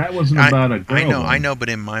wasn't about a girl. I know, but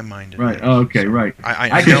in my mind, right? Oh, okay, so right.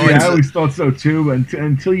 I know. I always thought so too,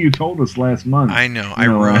 until you told us last month. I know. I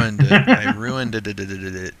ruined it. I ruined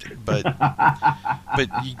it. But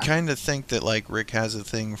you kind of think that like Rick has a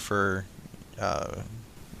thing for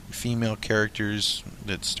female characters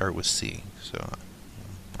that start with C. So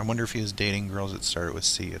I wonder if he was dating girls that started with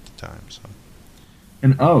C at the time. So.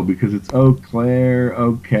 And O, because it's Oh Claire,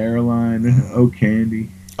 Oh Caroline, Oh Candy.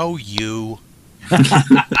 Oh, you.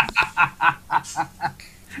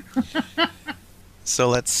 So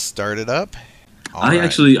let's start it up. I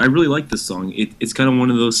really like this song. It's kind of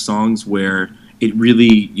one of those songs where it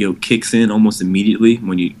really kicks in almost immediately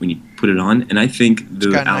when you put it on. And I think the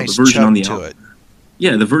version on the album,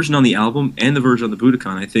 the version on the album and the version on the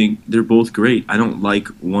Budokan, I think they're both great. I don't like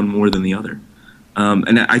one more than the other.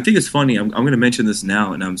 And I think it's funny. I'm going to mention this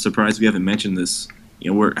now, and I'm surprised we haven't mentioned this.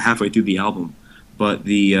 We're halfway through the album, but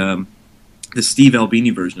the Steve Albini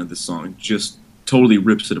version of this song just totally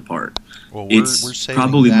rips it apart. Well, it's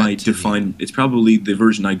probably it's probably the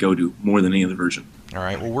version I go to more than any other version. All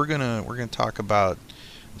right. Well, we're gonna talk about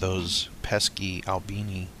those pesky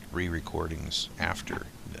Albini re-recordings after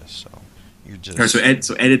this. So you're just all right,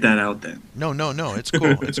 so edit that out then. No. It's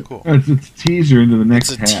cool. It's cool. It's a teaser into the next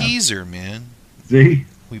half. It's a teaser, man. See,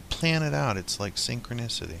 we plan it out. It's like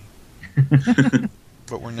synchronicity.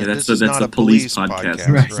 But we're not. That's this is not a a police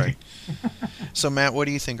podcast. Right. So Matt, what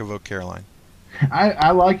do you think of "Oh Caroline"?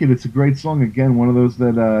 I like it. It's a great song. Again, one of those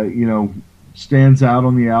that stands out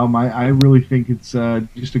on the album. I really think it's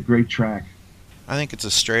just a great track. I think it's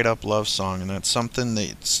a straight up love song, and that's something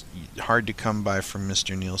that's hard to come by from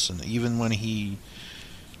Mr. Nilsson. Even when he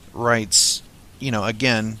writes,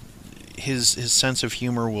 again, his sense of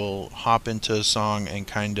humor will hop into a song and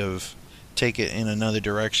kind of take it in another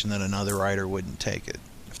direction that another writer wouldn't take it,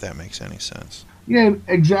 if that makes any sense. Yeah,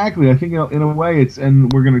 exactly. I think in a way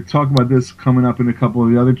and we're going to talk about this coming up in a couple of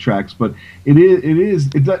the other tracks, but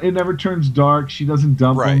it never turns dark. She doesn't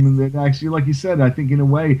dump him. And it actually, like you said, I think in a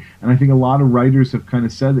way, and I think a lot of writers have kind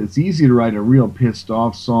of said it's easy to write a real pissed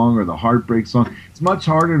off song or the heartbreak song. It's much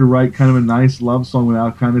harder to write kind of a nice love song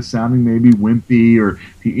without kind of sounding maybe wimpy or,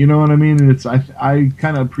 you know what I mean? And I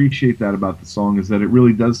kind of appreciate that about the song, is that it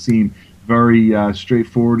really does seem very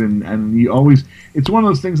straightforward, and you always, it's one of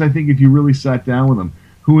those things. I think if you really sat down with them,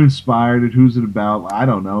 who inspired it, who's it about, I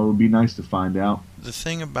don't know, it would be nice to find out. The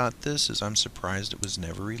thing about this is I'm surprised it was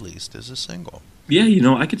never released as a single. Yeah,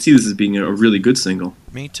 I could see this as being a really good single.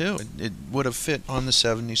 Me too. It would have fit on the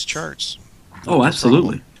 70s charts. Oh,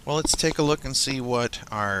 absolutely. Well, let's take a look and see what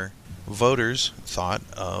our voters thought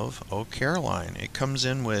of "Oh Caroline." It comes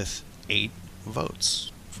in with 8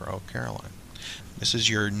 votes for "Oh Caroline." This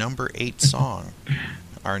is your number 8 song.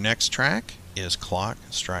 Our next track is "Clock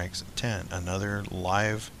Strikes 10," another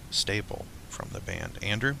live staple from the band.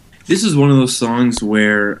 Andrew? This is one of those songs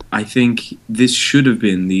where I think this should have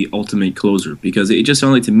been the ultimate closer, because it just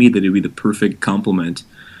sounded like to me that it would be the perfect complement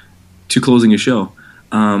to closing a show.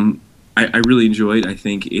 I really enjoy it. I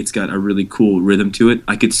think it's got a really cool rhythm to it.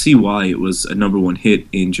 I could see why it was a number 1 hit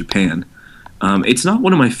in Japan. It's not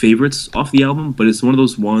one of my favorites off the album, but it's one of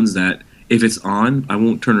those ones that if it's on, I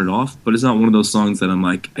won't turn it off, but it's not one of those songs that I'm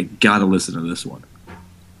like, I gotta listen to this one.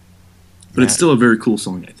 But it's still a very cool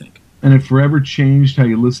song, I think. And it forever changed how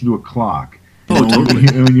you listen to a clock. Oh, totally.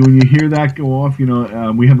 When you hear that go off,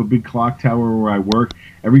 we have a big clock tower where I work.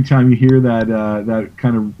 Every time you hear that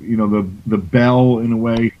kind of, the bell in a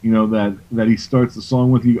way, that he starts the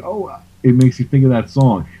song with, it makes you think of that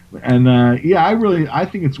song. And I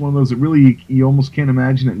think it's one of those that really you almost can't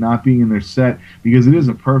imagine it not being in their set, because it is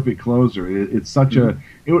a perfect closer. It's such I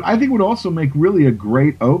think it would also make really a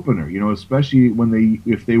great opener, especially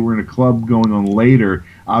if they were in a club going on later.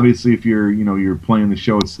 Obviously, if you're playing the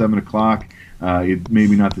show at 7:00, it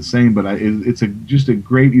maybe not the same, but it's just a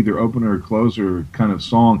great either opener or closer kind of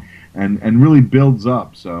song, and really builds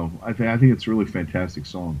up. So I think it's a really fantastic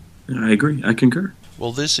song. I agree. I concur.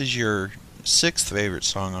 Well, this is your 6th favorite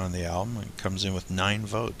song on the album. It comes in with 9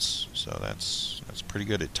 votes, so that's pretty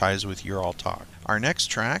good. It ties with Your All Talk. Our next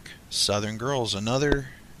track, "Southern Girls," another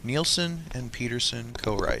Nilsson and Peterson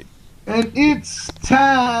co-write. And it's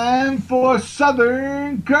time for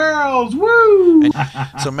Southern Girls. Woo!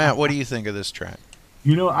 So Matt, what do you think of this track?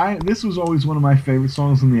 This was always one of my favorite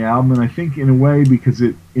songs on the album, and I think in a way because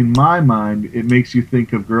in my mind, it makes you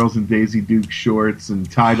think of girls in Daisy Duke shorts and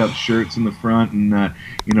tied up shirts in the front, and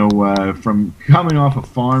from coming off a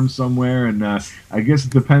farm somewhere, and I guess it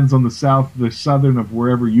depends on the southern of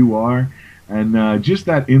wherever you are, and just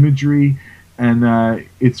that imagery. And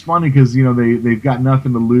it's funny because they've got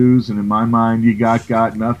nothing to lose, and in my mind, you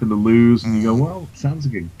got nothing to lose, and you go, well, it sounds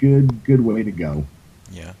like a good way to go.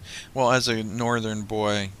 Yeah. Well, as a northern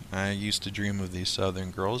boy, I used to dream of these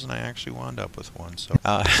southern girls, and I actually wound up with one. So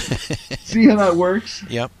see how that works?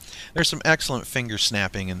 Yep. There's some excellent finger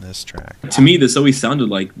snapping in this track. To me, this always sounded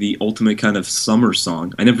like the ultimate kind of summer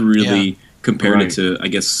song. I never really compared it to, I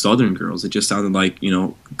guess, Southern Girls. It just sounded like,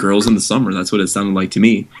 girls in the summer. That's what it sounded like to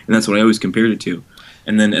me, and that's what I always compared it to.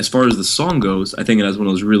 And then as far as the song goes, I think it has one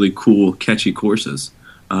of those really cool, catchy choruses.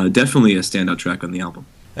 Definitely a standout track on the album.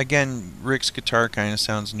 Again, Rick's guitar kind of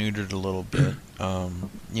sounds neutered a little bit.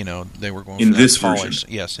 You know, they were going In for this that polish. version.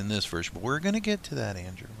 Yes, in this version. But we're going to get to that,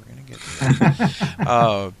 Andrew. We're going to get to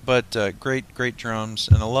that. But great drums,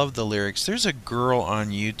 and I love the lyrics. There's a girl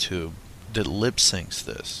on YouTube that lip syncs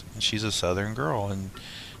this, and she's a Southern girl, and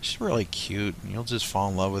she's really cute. And you'll just fall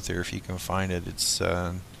in love with her if you can find it. It's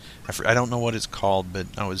I don't know what it's called, but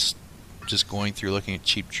I was just going through looking at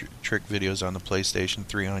cheap trick videos on the PlayStation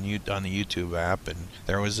 3 on the YouTube app, and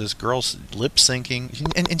there was this girl lip syncing,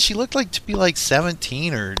 and she looked like to be like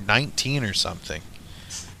 17 or 19 or something.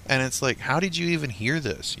 And it's like, how did you even hear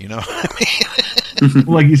this? You know what I mean?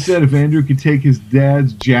 Well, like you said, if Andrew could take his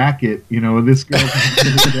dad's jacket, you know, this girl can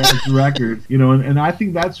take his dad's record, you know, and I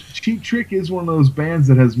think that's Cheap Trick is one of those bands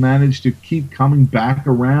that has managed to keep coming back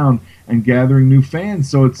around and gathering new fans.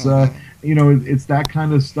 So it's you know, it's that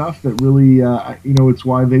kind of stuff that really you know, it's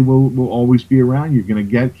why they will always be around. You're going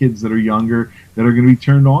to get kids that are younger that are going to be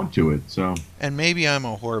turned on to it. So, and maybe I'm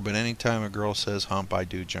a whore, but anytime a girl says hump, I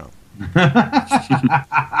do jump.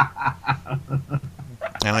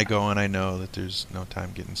 And I go and I know that there's no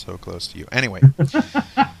time getting so close to you. Anyway,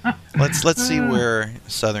 let's see where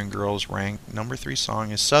Southern Girls rank. Number 3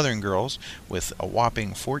 song is Southern Girls with a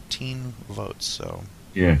whopping 14 votes. So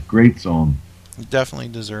yeah, great song. It definitely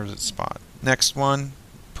deserves its spot. Next one,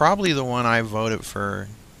 probably the one I voted for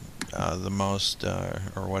the most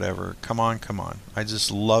or whatever. Come On, Come On. I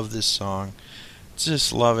just love this song.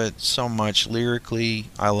 Just love it so much. Lyrically,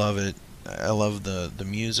 I love it. I love the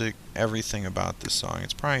music, everything about this song.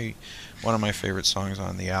 It's probably one of my favorite songs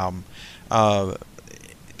on the album.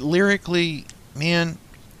 Lyrically, man,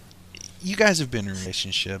 you guys have been in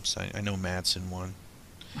relationships. I know Matt's in one,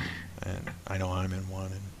 and I know I'm in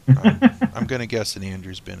one, and I'm going to guess that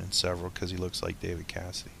Andrew's been in several because he looks like David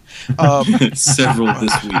Cassidy. Several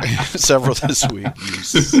this week. Several this week.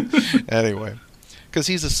 Anyway, because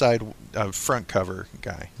he's a front cover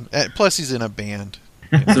guy. Plus, he's in a band.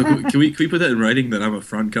 So can we put that in writing that I'm a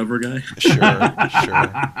front cover guy? Sure.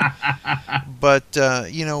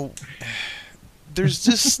 But you know, there's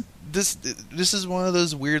just this is one of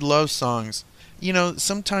those weird love songs. You know,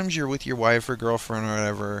 sometimes you're with your wife or girlfriend or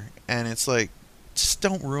whatever, and it's like, just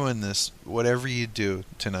don't ruin this. Whatever you do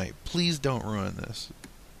tonight, please don't ruin this,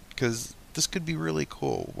 because this could be really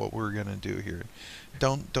cool. What we're gonna do here.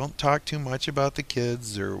 Don't talk too much about the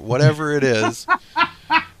kids or whatever it is.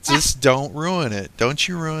 Just don't ruin it. Don't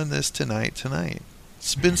you ruin this tonight.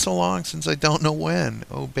 It's been so long since I don't know when.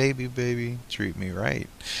 Oh, baby, treat me right.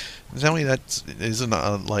 Tell me that isn't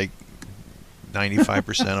like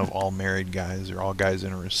 95% of all married guys or all guys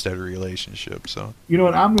in a steady relationship. So you know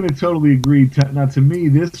what? I'm going to totally agree. Now, to me,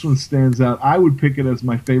 this one stands out. I would pick it as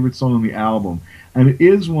my favorite song on the album, and it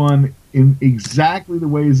is one in exactly the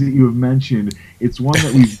ways that you have mentioned. It's one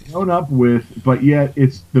that we've grown up with, but yet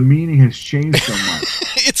the meaning has changed so much.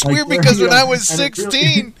 It's like, weird because when I was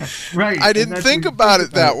 16, right, I didn't think about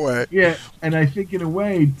it that way. Yeah, and I think in a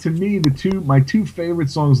way, to me, my two favorite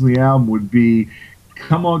songs on the album would be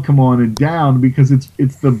Come On, Come On and Down, because it's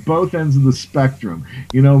the both ends of the spectrum.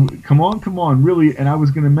 You know, Come On, really, and I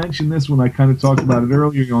was going to mention this when I kind of talked about it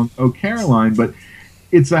earlier on Oh Caroline, but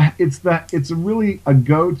it's a really a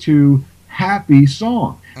go-to happy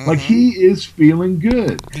song. Mm-hmm. Like, he is feeling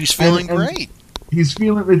good. He's feeling great. He's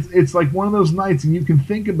feeling it's like one of those nights, and you can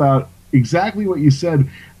think about exactly what you said.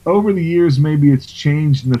 Over the years, maybe it's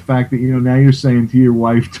changed in the fact that, you know, now you're saying to your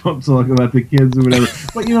wife, don't talk about the kids or whatever.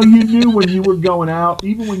 But, you know, you knew when you were going out,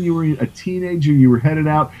 even when you were a teenager, you were headed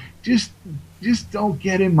out, just don't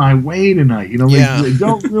get in my way tonight. You know, like,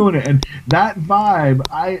 don't ruin it. And that vibe,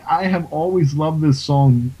 I have always loved this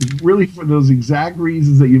song, really for those exact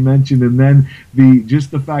reasons that you mentioned. And then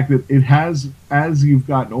the fact that it has, as you've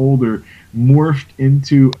gotten older, morphed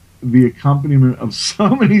into the accompaniment of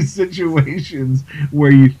so many situations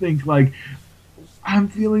where you think, like, I'm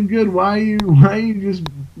feeling good. Why are you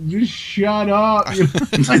just shut up? You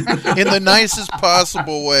know? In the nicest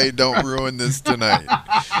possible way, don't ruin this tonight.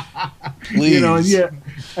 Please. You know,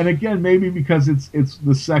 and again, maybe because it's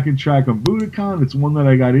the second track on Budokan. It's one that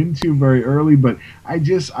I got into very early, but I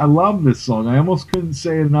love this song. I almost couldn't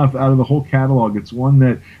say it enough out of the whole catalog. It's one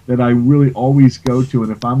that I really always go to,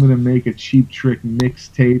 and if I'm going to make a Cheap Trick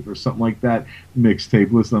mixtape or something like that,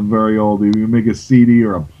 listen, I'm very old. You make a CD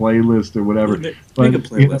or a playlist or whatever. Make a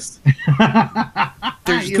playlist.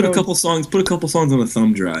 Put a couple songs on a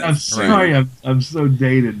thumb drive. I'm sorry, right. I'm so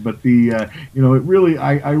dated, but it really,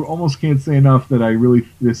 I almost can't say enough that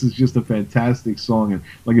this is just a fantastic song, and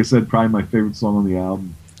like I said, probably my favorite song on the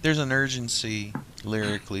album. There's an urgency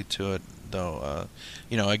lyrically to it though.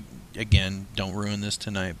 Again, don't ruin this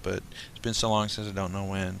tonight, but it's been so long since I don't know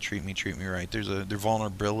when. Treat me right. There's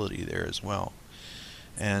vulnerability there as well,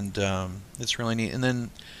 and it's really neat. And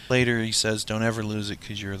then later he says, "Don't ever lose it,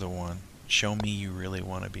 'cause you're the one. Show me you really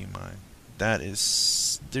want to be mine." That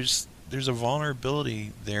is, there's a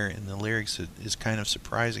vulnerability there in the lyrics that is kind of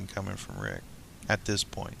surprising coming from Rick at this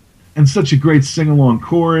point. And such a great sing-along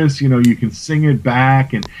chorus. You can sing it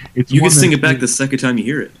back, and it's you can sing it back the second time you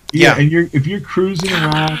hear it. Yeah, and if you're cruising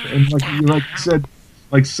around, and like you said,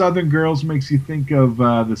 like Southern Girls makes you think of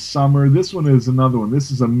the summer. This one is another one.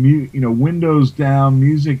 This is a windows down,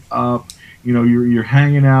 music up. You're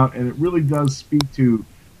hanging out, and it really does speak to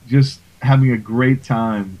just having a great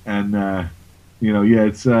time. And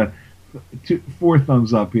it's 4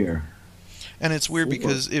 thumbs up here. And it's weird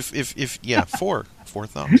because if four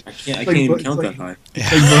thumbs. I can't even count that high.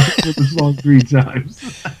 The song 3 times.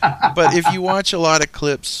 But if you watch a lot of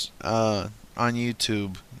clips on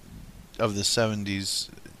YouTube of the 70s,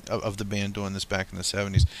 of the band doing this back in the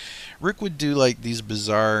 70s, Rick would do like these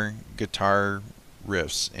bizarre guitar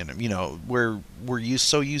riffs in them, where we're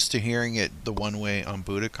so used to hearing it the one way on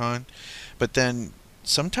Budokan, but then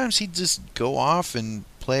sometimes he'd just go off and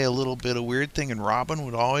play a little bit of weird thing, and Robin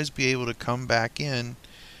would always be able to come back in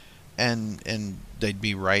and they'd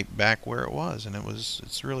be right back where it was, and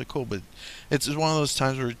it's really cool. But it's one of those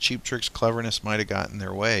times where Cheap Trick's cleverness might have gotten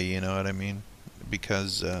their way, you know what I mean?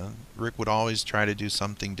 Because Rick would always try to do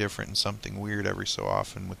something different and something weird every so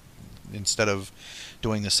often, instead of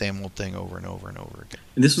doing the same old thing over and over and over again.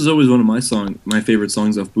 And this was always one of my favorite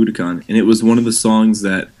songs off Budokan, and it was one of the songs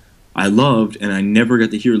that I loved, and I never got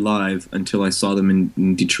to hear live until I saw them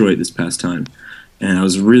in Detroit this past time. And I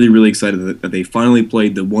was really, really excited that they finally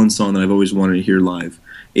played the one song that I've always wanted to hear live.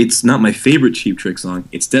 It's not my favorite Cheap Trick song.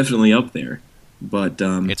 It's definitely up there. But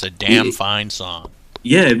it's a damn fine song.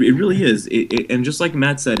 Yeah, it really is. And just like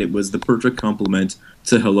Matt said, it was the perfect complement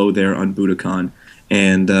to Hello There on Budokan.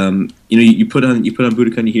 And you put on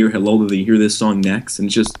Budokan, you hear Hello, then you hear this song next,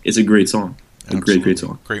 and it's a great song. A great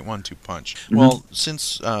song. Great 1-2 punch. Mm-hmm. Well,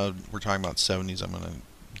 since we're talking about 70s, I'm going to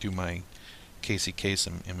do my Casey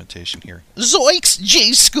Kasem imitation here. Zoinks,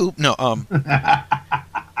 J Scoop. No,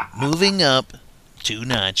 moving up 2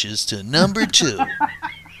 notches to number 2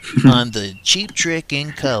 on the Cheap Trick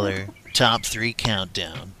in Color Top 3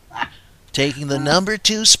 Countdown. Taking the number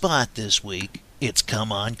 2 spot this week, it's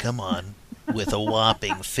Come On, Come On, with a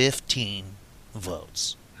whopping 15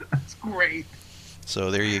 votes. That's great.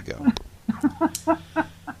 So there you go.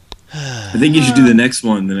 I think you should do the next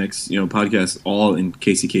podcast all in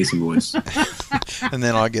Casey Kasem voice. And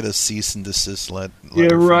then I'll get a cease and desist letter.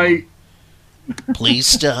 Yeah, right. Please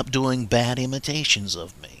stop doing bad imitations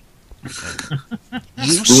of me. You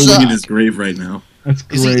rolling suck. in his grave right now. That's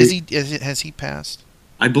great. Has he passed?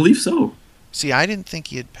 I believe so. See, I didn't think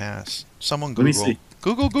he had passed. Someone Let me Google. see.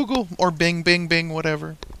 Google, or Bing, Bing, Bing,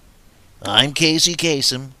 whatever. I'm Casey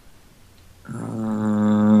Kasem.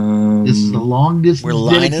 This is a long distance We're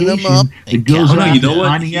lining dedication them up. that goes you know what?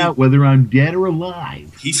 finding out whether I'm dead or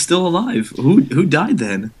alive. He's still alive. Who died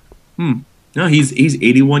then? No, he's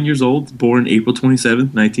 81 years old, born April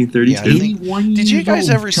 27th, 1932. Yeah, 81 Did you years guys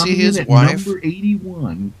old, ever see coming his in at wife? Number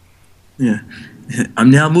 81. Yeah. I'm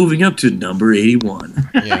now moving up to number 81.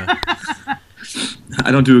 Yeah.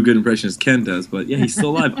 I don't do a good impression as Ken does, but yeah, he's still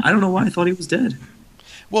alive. I don't know why I thought he was dead.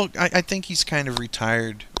 Well, I think he's kind of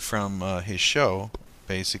retired from his show,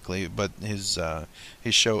 basically, but his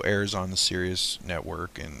show airs on the Sirius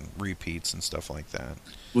network and repeats and stuff like that.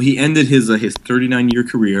 Well, he ended his 39-year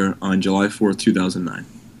career on July 4th, 2009.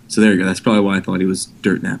 So there you go. That's probably why I thought he was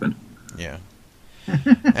dirt napping. Yeah.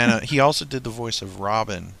 And he also did the voice of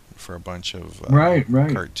Robin for a bunch of right.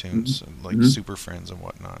 cartoons, like Super Friends and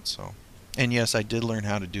whatnot. So, and yes, I did learn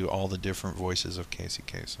how to do all the different voices of Casey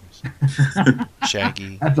Kasem's.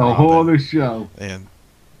 Shaggy. That's a Robin, whole other show. And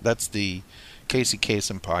that's the Casey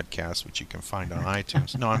Kasem podcast, which you can find on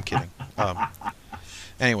iTunes. No, I'm kidding.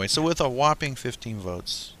 Anyway, so with a whopping 15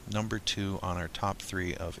 votes, number 2 on our top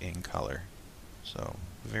 3 of In Color. So,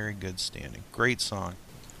 very good standing. Great song.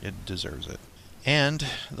 It deserves it. And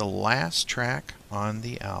the last track on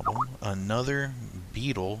the album, another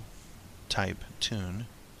Beatle-type tune,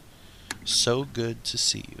 So Good to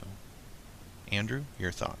See You. Andrew,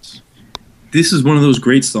 your thoughts? This is one of those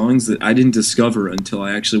great songs that I didn't discover until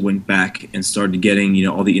I actually went back and started getting,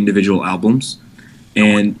 all the individual albums.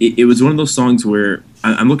 And it was one of those songs where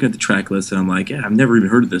I'm looking at the track list and I'm like, yeah, I've never even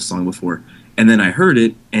heard of this song before. And then I heard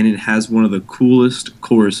it, and it has one of the coolest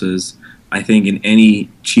choruses, I think, in any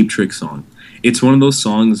Cheap Trick song. It's one of those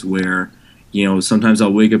songs where, sometimes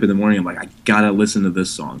I'll wake up in the morning, I'm like, I gotta listen to this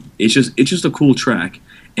song. It's just a cool track.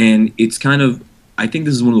 And it's kind of, I think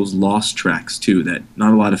this is one of those lost tracks too that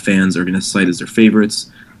not a lot of fans are going to cite as their favorites.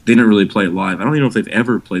 They didn't really play it live. I don't even know if they've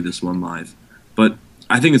ever played this one live, but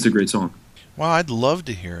I think it's a great song. Well, I'd love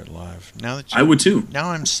to hear it live. Now that I would too. Now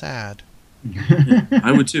I'm sad.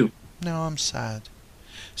 I would too. Now I'm sad.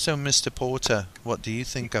 So, Mr. Porter, what do you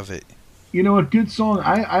think of it? You know, a good song.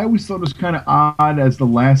 I always thought it was kind of odd as the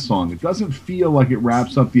last song. It doesn't feel like it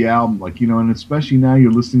wraps up the album, like, you know, and especially now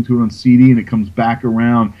you're listening to it on CD and it comes back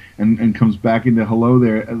around and comes back into Hello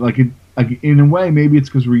There. Like in a way, maybe it's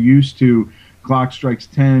because we're used to Clock Strikes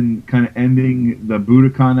 10 kind of ending the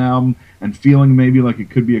Budokan album and feeling maybe like it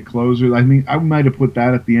could be a closer. I mean, I might have put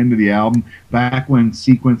that at the end of the album back when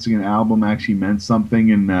sequencing an album actually meant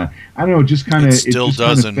something. And I don't know, just kind of it still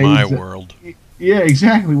does in my world. Yeah,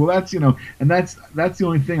 exactly. Well, that's, you know, and that's the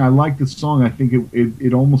only thing. I like the song. I think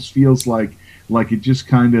it almost feels like it just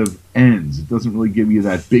kind of ends. It doesn't really give you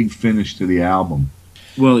that big finish to the album.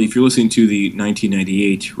 Well, if you're listening to the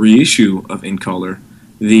 1998 reissue of In Color,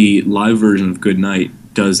 the live version of Good Night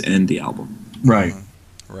does end the album. Right.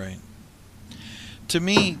 Right. To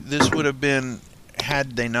me, this would have been,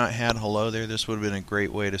 had they not had Hello There, this would have been a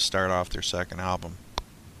great way to start off their second album.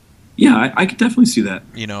 Yeah, I could definitely see that.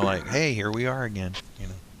 You know, like, hey, here we are again. You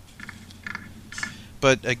know.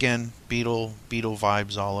 But again, Beatle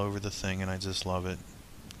vibes all over the thing, and I just love it.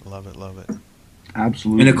 Love it, love it.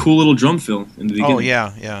 Absolutely. And a cool little drum fill in the beginning. Oh,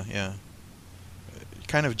 yeah.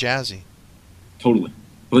 Kind of jazzy. Totally.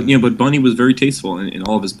 But but Bunny was very tasteful in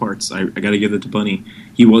all of his parts. I got to give it to Bunny.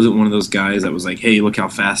 He wasn't one of those guys that was like, hey, look how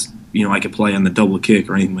fast I could play on the double kick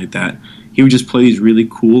or anything like that. He would just play these really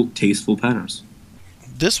cool, tasteful patterns.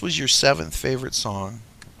 This was your 7th favorite song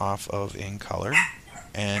off of In Color,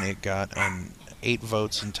 and it got 8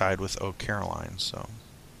 votes and tied with Oh Caroline. So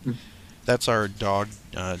that's our dog,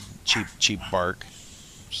 cheap bark.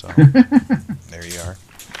 So there you are.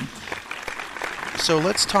 So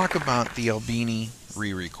let's talk about the Albini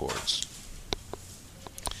re-records.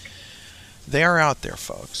 They are out there,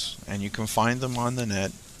 folks, and you can find them on the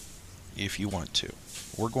net if you want to.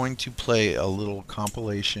 We're going to play a little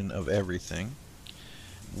compilation of everything.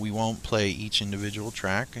 We won't play each individual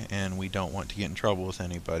track, and we don't want to get in trouble with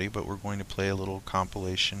anybody, but we're going to play a little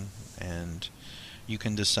compilation, and you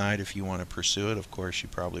can decide if you want to pursue it. Of course, you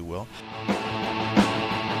probably will.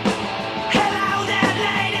 Hello there,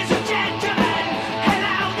 ladies and gentlemen.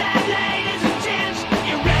 Hello there, ladies and gents.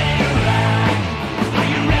 You ready to ride? Are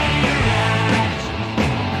you ready to ride?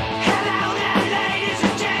 Hello there, ladies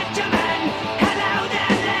and gentlemen. Hello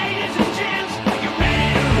there, ladies and gents. Are you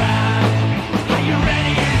ready to ride? Are you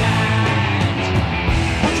ready to ride?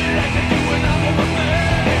 Would you like to be one of me?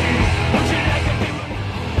 Would you like to be one?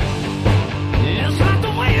 It's not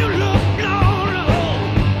the way you look, no.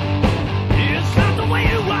 It's not the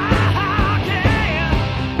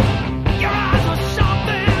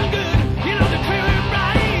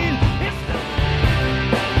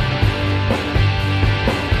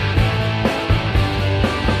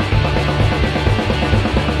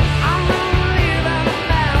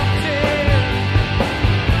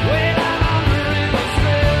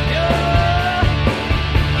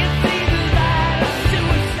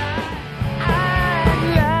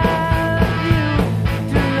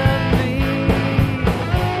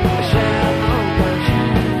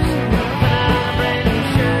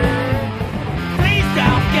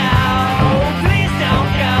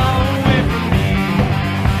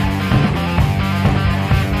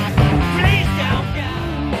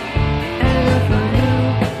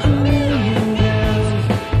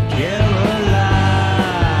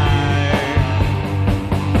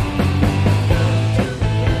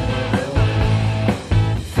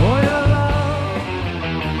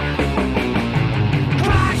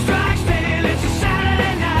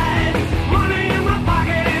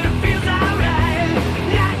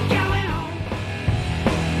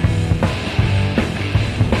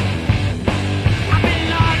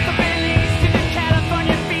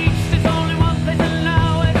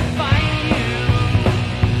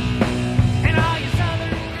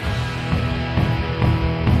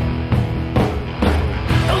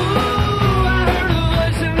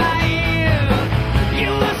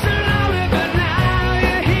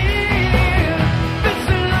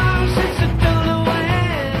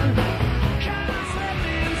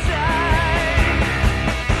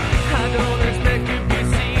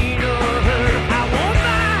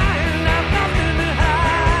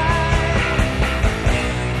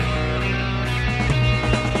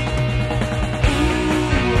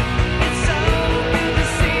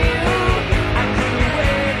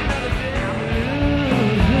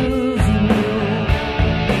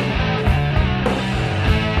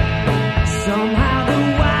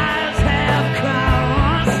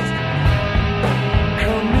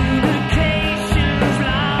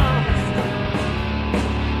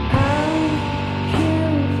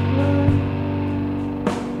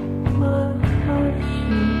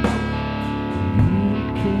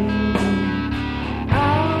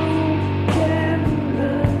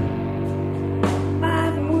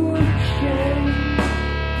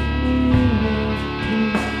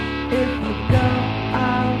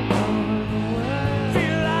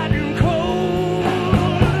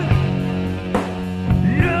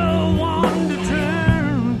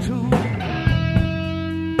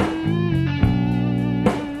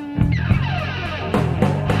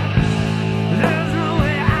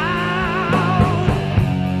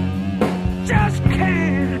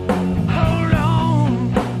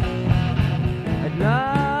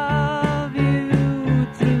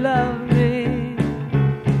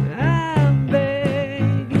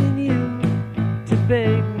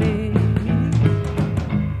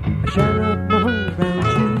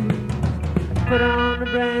on a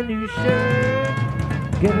brand new shirt.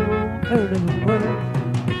 Get home, heard of a word.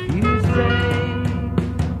 If you say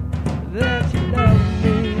that you love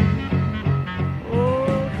me,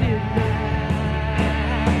 oh dear night.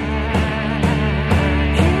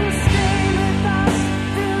 You stay with us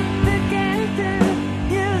through thick and thin.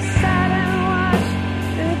 You sat and watched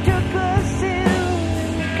and it took us in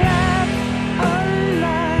the cloud of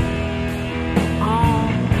light.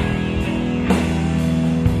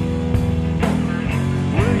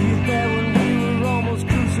 Were you there when we were almost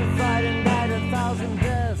crucified and died 1,000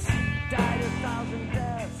 deaths? Died 1,000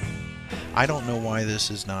 deaths. I don't know why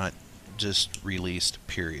this is not just released,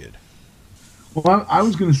 period. Well, I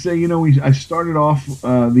was going to say, I started off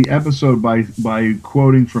the episode by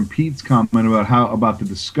quoting from Pete's comment about the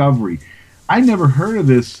discovery. I never heard of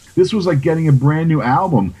this. This was like getting a brand new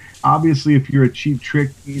album. Obviously, if you're a Cheap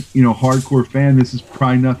Trick, hardcore fan, this is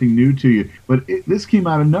probably nothing new to you. But this came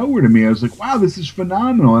out of nowhere to me. I was like, wow, this is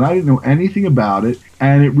phenomenal, and I didn't know anything about it.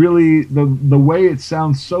 And it really, the way it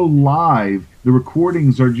sounds so live, the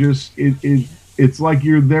recordings are just it's like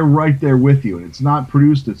they're right there with you, and it's not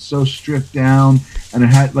produced. It's so stripped down, and it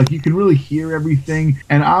had you can really hear everything.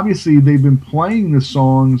 And obviously, they've been playing the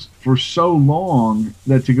songs for so long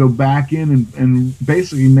that to go back in and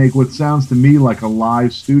basically make what sounds to me like a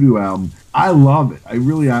live studio album, I love it.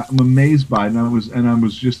 I'm amazed by it, and I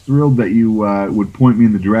was just thrilled that you would point me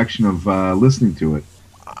in the direction of listening to it.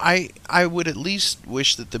 I would at least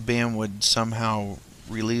wish that the band would somehow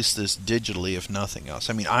release this digitally, if nothing else.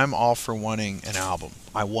 I mean, I'm all for wanting an album.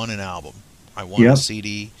 I want an album. I want a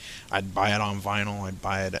CD. I'd buy it on vinyl. I'd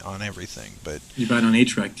buy it on everything. But you buy it on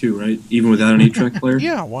 8-track too, right? Even without an 8-track player?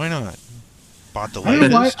 Yeah, why not? Bought the I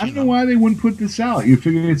don't know why they wouldn't put this out. You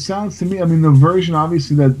figure it sounds to me. I mean, the version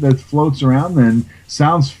obviously that floats around then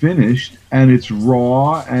sounds finished and it's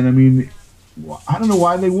raw. And I mean, I don't know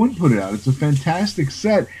why they wouldn't put it out. It's a fantastic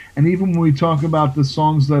set. And even when we talk about the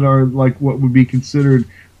songs that are like what would be considered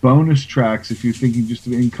bonus tracks, if you're thinking just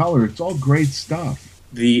in color, it's all great stuff.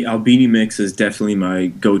 The Albini mix is definitely my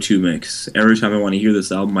go-to mix. Every time I want to hear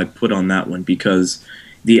this album, I put on that one because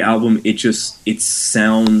the album, it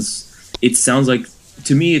sounds like,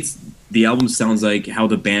 to me, the album sounds like how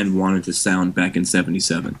the band wanted to sound back in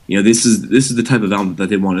 '77. This is the type of album that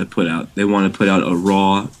they wanted to put out. They want to put out a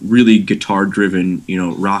raw, really guitar-driven,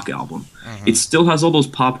 rock album. Mm-hmm. It still has all those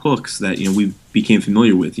pop hooks that we became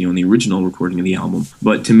familiar with, in the original recording of the album.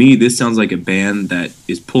 But to me, this sounds like a band that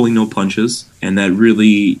is pulling no punches and that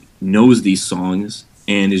really knows these songs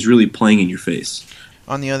and is really playing in your face.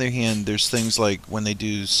 On the other hand, there's things like when they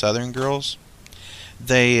do Southern Girls,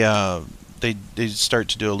 they start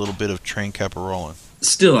to do a little bit of Train Kept A-Rollin'.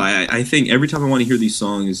 Still, I think every time I want to hear these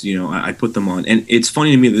songs, I put them on. And it's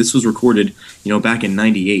funny to me that this was recorded, back in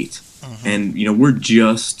 '98. Mm-hmm. And, we're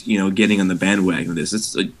just, getting on the bandwagon of this.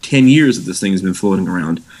 It's 10 years that this thing has been floating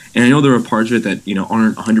around. And I know there are parts of it that,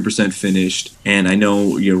 aren't 100% finished. And I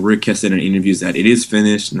know, Rick has said in interviews that it is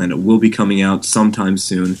finished and that it will be coming out sometime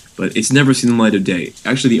soon. But it's never seen the light of day.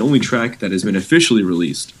 Actually, the only track that has been officially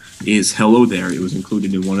released is Hello There. It was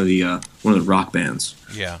included in one of the rock bands.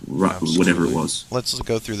 Yeah. Whatever it was. Let's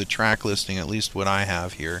go through the track listing, at least what I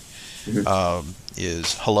have here.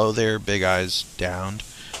 Is Hello There, Big Eyes, Downed.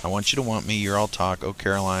 I Want You to Want Me, You're All Talk, Oh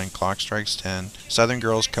Caroline, Clock Strikes 10. Southern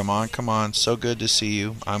Girls, Come On, Come On, So Good to See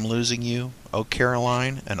You, I'm Losing You, Oh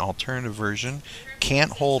Caroline, an alternative version.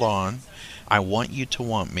 Can't Hold On, I Want You to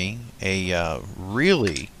Want Me, a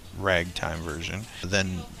really ragtime version.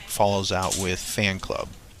 Then follows out with Fan Club.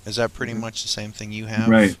 Is that pretty much the same thing you have,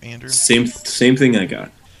 right, Andrew? Same thing I got.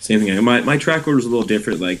 Same thing. My track order is a little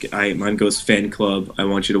different. Mine goes Fan Club, I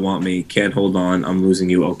Want You to Want Me, Can't Hold On, I'm Losing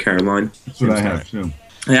You, Oh Caroline. That's what I have too.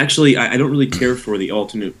 I don't really care for the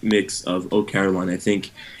alternate mix of Oh Caroline. I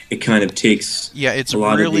think it kind of takes it's a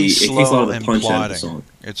lot really of the slow it takes a lot of the and punch out of the plotting. song.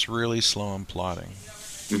 It's really slow and plotting.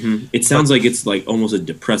 Mm-hmm. It sounds like it's like almost a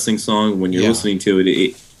depressing song when you're listening to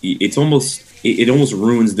it. It almost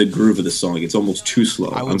ruins the groove of the song. It's almost too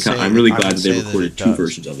slow. I'm really glad that they recorded two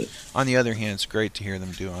versions of it. On the other hand, it's great to hear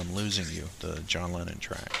them do I'm Losing You, the John Lennon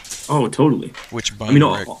track. Oh, totally. Which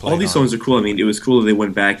all these songs are cool. I mean, it was cool that they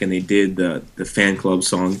went back and they did the Fan Club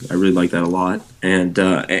song. I really like that a lot. And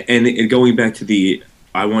going back to the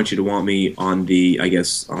I Want You to Want Me on the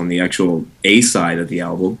actual A side of the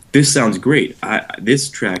album, this sounds great. This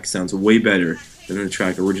track sounds way better than the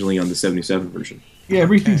track originally on the '77 version. Yeah,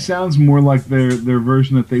 everything sounds more like their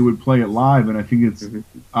version that they would play it live, and I think it's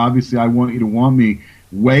obviously I Want You to Want Me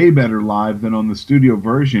way better live than on the studio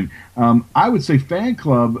version. I would say Fan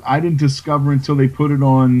Club I didn't discover until they put it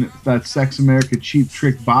on that Sex America Cheap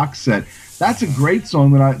Trick box set. That's a great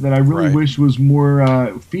song that I really wish was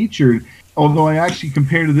more featured. Although I actually,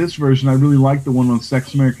 compared to this version, I really like the one on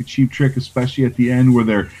Sex America Cheap Trick, especially at the end where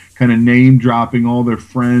they're kind of name dropping all their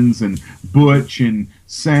friends and Butch and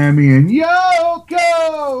Sammy and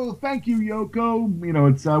Yoko. Thank you, Yoko. You know,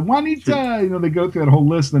 it's Juanita. You know, they go through that whole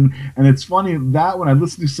list, and it's funny that when I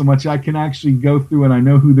listen to so much, I can actually go through and I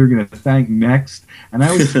know who they're going to thank next. And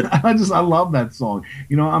I love that song.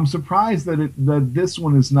 You know, I'm surprised that this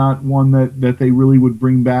one is not one that they really would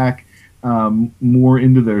bring back more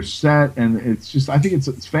into their set, and it's just, I think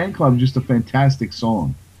it's Fan Club, just a fantastic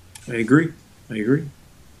song. I agree.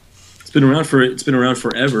 It's been around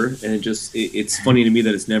forever, and it's funny to me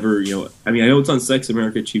that it's never, you know, I mean, I know it's on Sex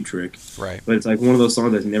America Cheap Trick, Right. but it's like one of those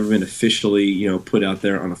songs that's never been officially, you know, put out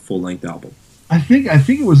there on a full length album. I think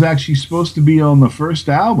it was actually supposed to be on the first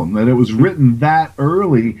album, that it was written that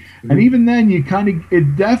early, and even then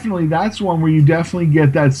that's one where you definitely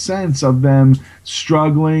get that sense of them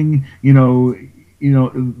struggling, you know,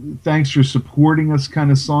 thanks for supporting us kind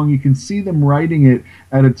of song. You can see them writing it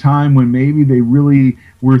at a time when maybe they really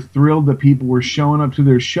were thrilled that people were showing up to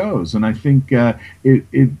their shows, and I think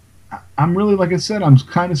I'm really, like I said, I'm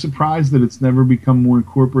kind of surprised that it's never become more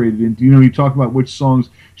incorporated into, you know, you talk about which songs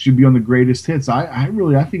should be on the greatest hits. I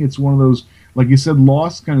think it's one of those, like you said,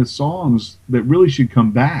 lost kind of songs that really should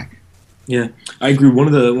come back. Yeah, I agree. One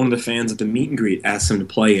of the fans at the meet and greet asked them to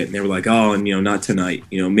play it, and they were like, "Oh, and you know, not tonight.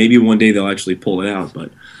 You know, maybe one day they'll actually pull it out."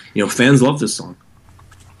 But you know, fans love this song.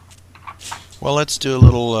 Well, let's do a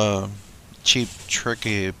little cheap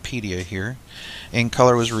Trickipedia here. In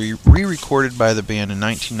Color was re-recorded by the band in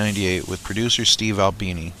 1998 with producer Steve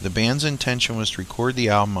Albini. The band's intention was to record the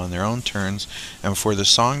album on their own terms and for the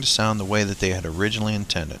song to sound the way that they had originally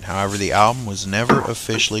intended. However, the album was never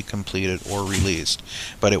officially completed or released,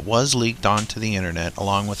 but it was leaked onto the internet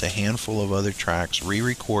along with a handful of other tracks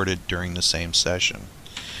re-recorded during the same session.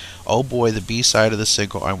 Oh Boy, the B-side of the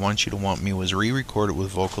single I Want You to Want Me, was re-recorded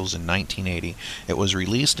with vocals in 1980. It was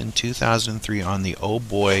released in 2003 on the Oh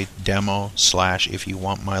Boy demo / If You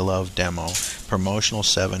Want My Love demo promotional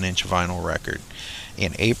 7-inch vinyl record.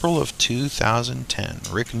 In April of 2010,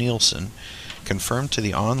 Rick Nielsen confirmed to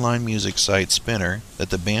the online music site Spinner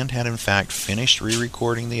that the band had in fact finished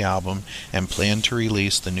re-recording the album and planned to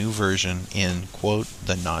release the new version in, quote,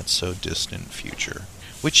 the not-so-distant future,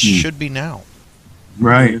 which should be now.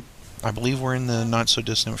 Right. I believe we're in the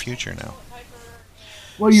not-so-distant future now.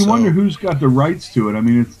 Well, you wonder who's got the rights to it. I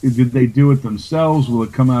mean, did they do it themselves? Will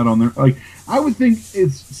it come out on their... Like, I would think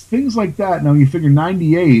it's things like that. Now, you figure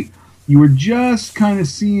 98, you were just kind of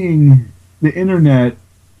seeing the internet.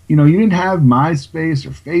 You know, you didn't have MySpace or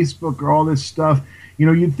Facebook or all this stuff. You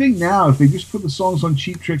know, you'd think now if they just put the songs on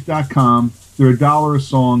CheapTrick.com, they're $1 a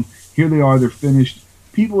song, here they are, they're finished,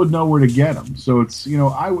 people would know where to get them. So it's, you know,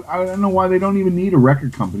 I don't know why they don't even need a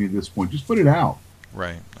record company at this point. Just put it out.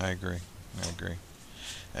 Right, I agree.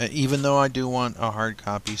 Even though I do want a hard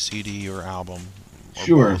copy CD or album, or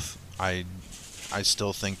Sure. both, I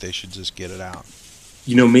still think they should just get it out.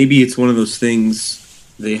 You know, maybe it's one of those things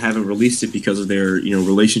they haven't released it because of their, you know,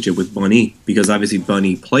 relationship with Bunny, because obviously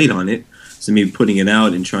Bunny played on it. So maybe putting it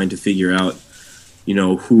out and trying to figure out, you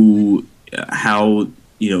know, how,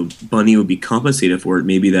 you know, Bunny would be compensated for it.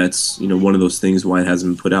 Maybe that's, you know, one of those things why it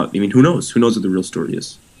hasn't been put out. I mean, who knows? Who knows what the real story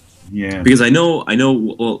is? Yeah. Because I don't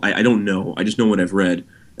know. I just know what I've read.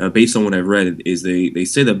 Based on what I've read, is they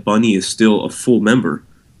say that Bunny is still a full member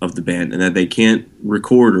of the band and that they can't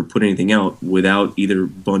record or put anything out without either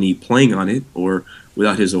Bunny playing on it or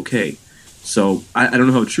without his okay. So I don't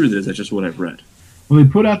know how true that is. That's just what I've read. Well, they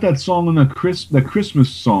put out that song on the Christmas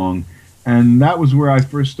song, and that was where I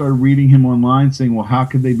first started reading him online saying, well, how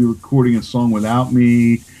could they be recording a song without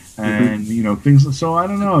me? And, you know, things. So I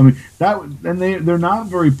don't know. I mean, and they're not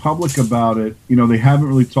very public about it. You know, they haven't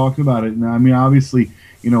really talked about it. And I mean, obviously,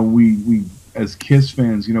 you know, we as Kiss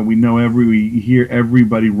fans, you know, we hear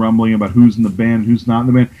everybody rumbling about who's in the band, who's not in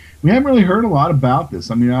the band. We haven't really heard a lot about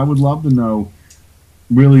this. I mean, I would love to know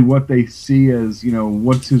really what they see as, you know,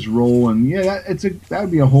 what's his role. And yeah, that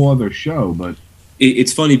would be a whole other show. But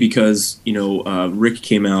it's funny because, you know, Rick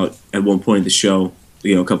came out at one point in the show,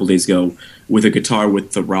 you know, a couple days ago with a guitar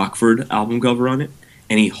with the Rockford album cover on it.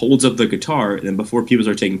 And he holds up the guitar, and then before people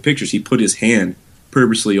start taking pictures, he put his hand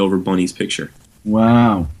purposely over Bunny's picture.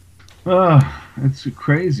 wow. That's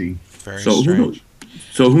crazy. Very So strange.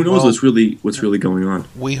 who knows Well, what's really going on?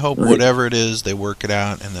 We hope Right. whatever it is, they work it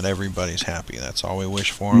out and that everybody's happy. That's all we wish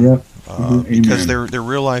for them. Yep. Because Amen. they're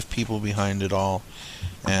real life people behind it all,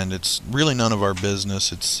 and it's really none of our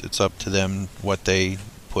business. It's up to them what they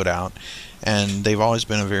put out, and they've always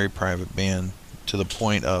been a very private band to the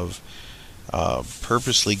point of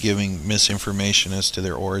purposely giving misinformation as to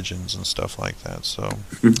their origins and stuff like that. So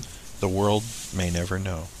The world may never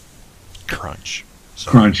know. Crunch.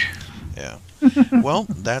 So, Crunch. Yeah. Well,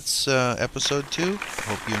 that's episode 2.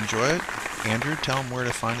 Hope you enjoy it. Andrew, tell them where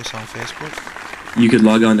to find us on Facebook. You could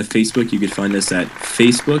log on to Facebook. You could find us at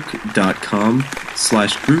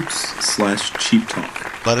facebook.com/groups/cheap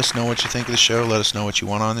talk. Let us know what you think of the show. Let us know what you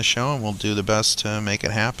want on the show, and we'll do the best to make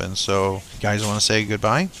it happen. So, you guys want to say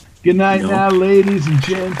goodbye? Good night No. now, ladies and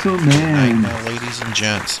Good night gentlemen. now, ladies and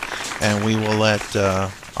gents. And we will let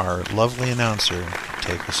our lovely announcer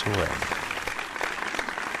take us away.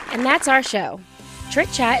 And that's our show.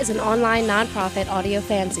 Trick Chat is an online nonprofit audio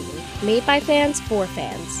fanzine made by fans for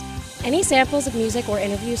fans. Any samples of music or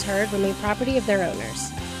interviews heard remain property of their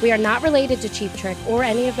owners. We are not related to Cheap Trick or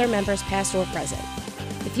any of their members past or present.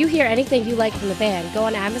 If you hear anything you like from the band, go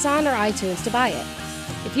on Amazon or iTunes to buy it.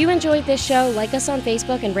 If you enjoyed this show, like us on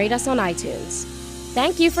Facebook and rate us on iTunes.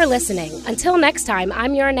 Thank you for listening. Until next time,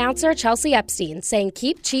 I'm your announcer, Chelsea Epstein, saying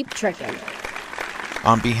keep cheap trickin'.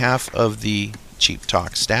 On behalf of the Cheap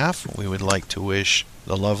Talk staff, we would like to wish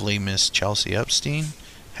the lovely Miss Chelsea Epstein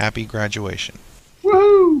happy graduation.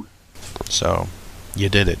 Woohoo! So, you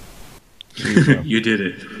did it. You did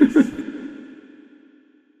it.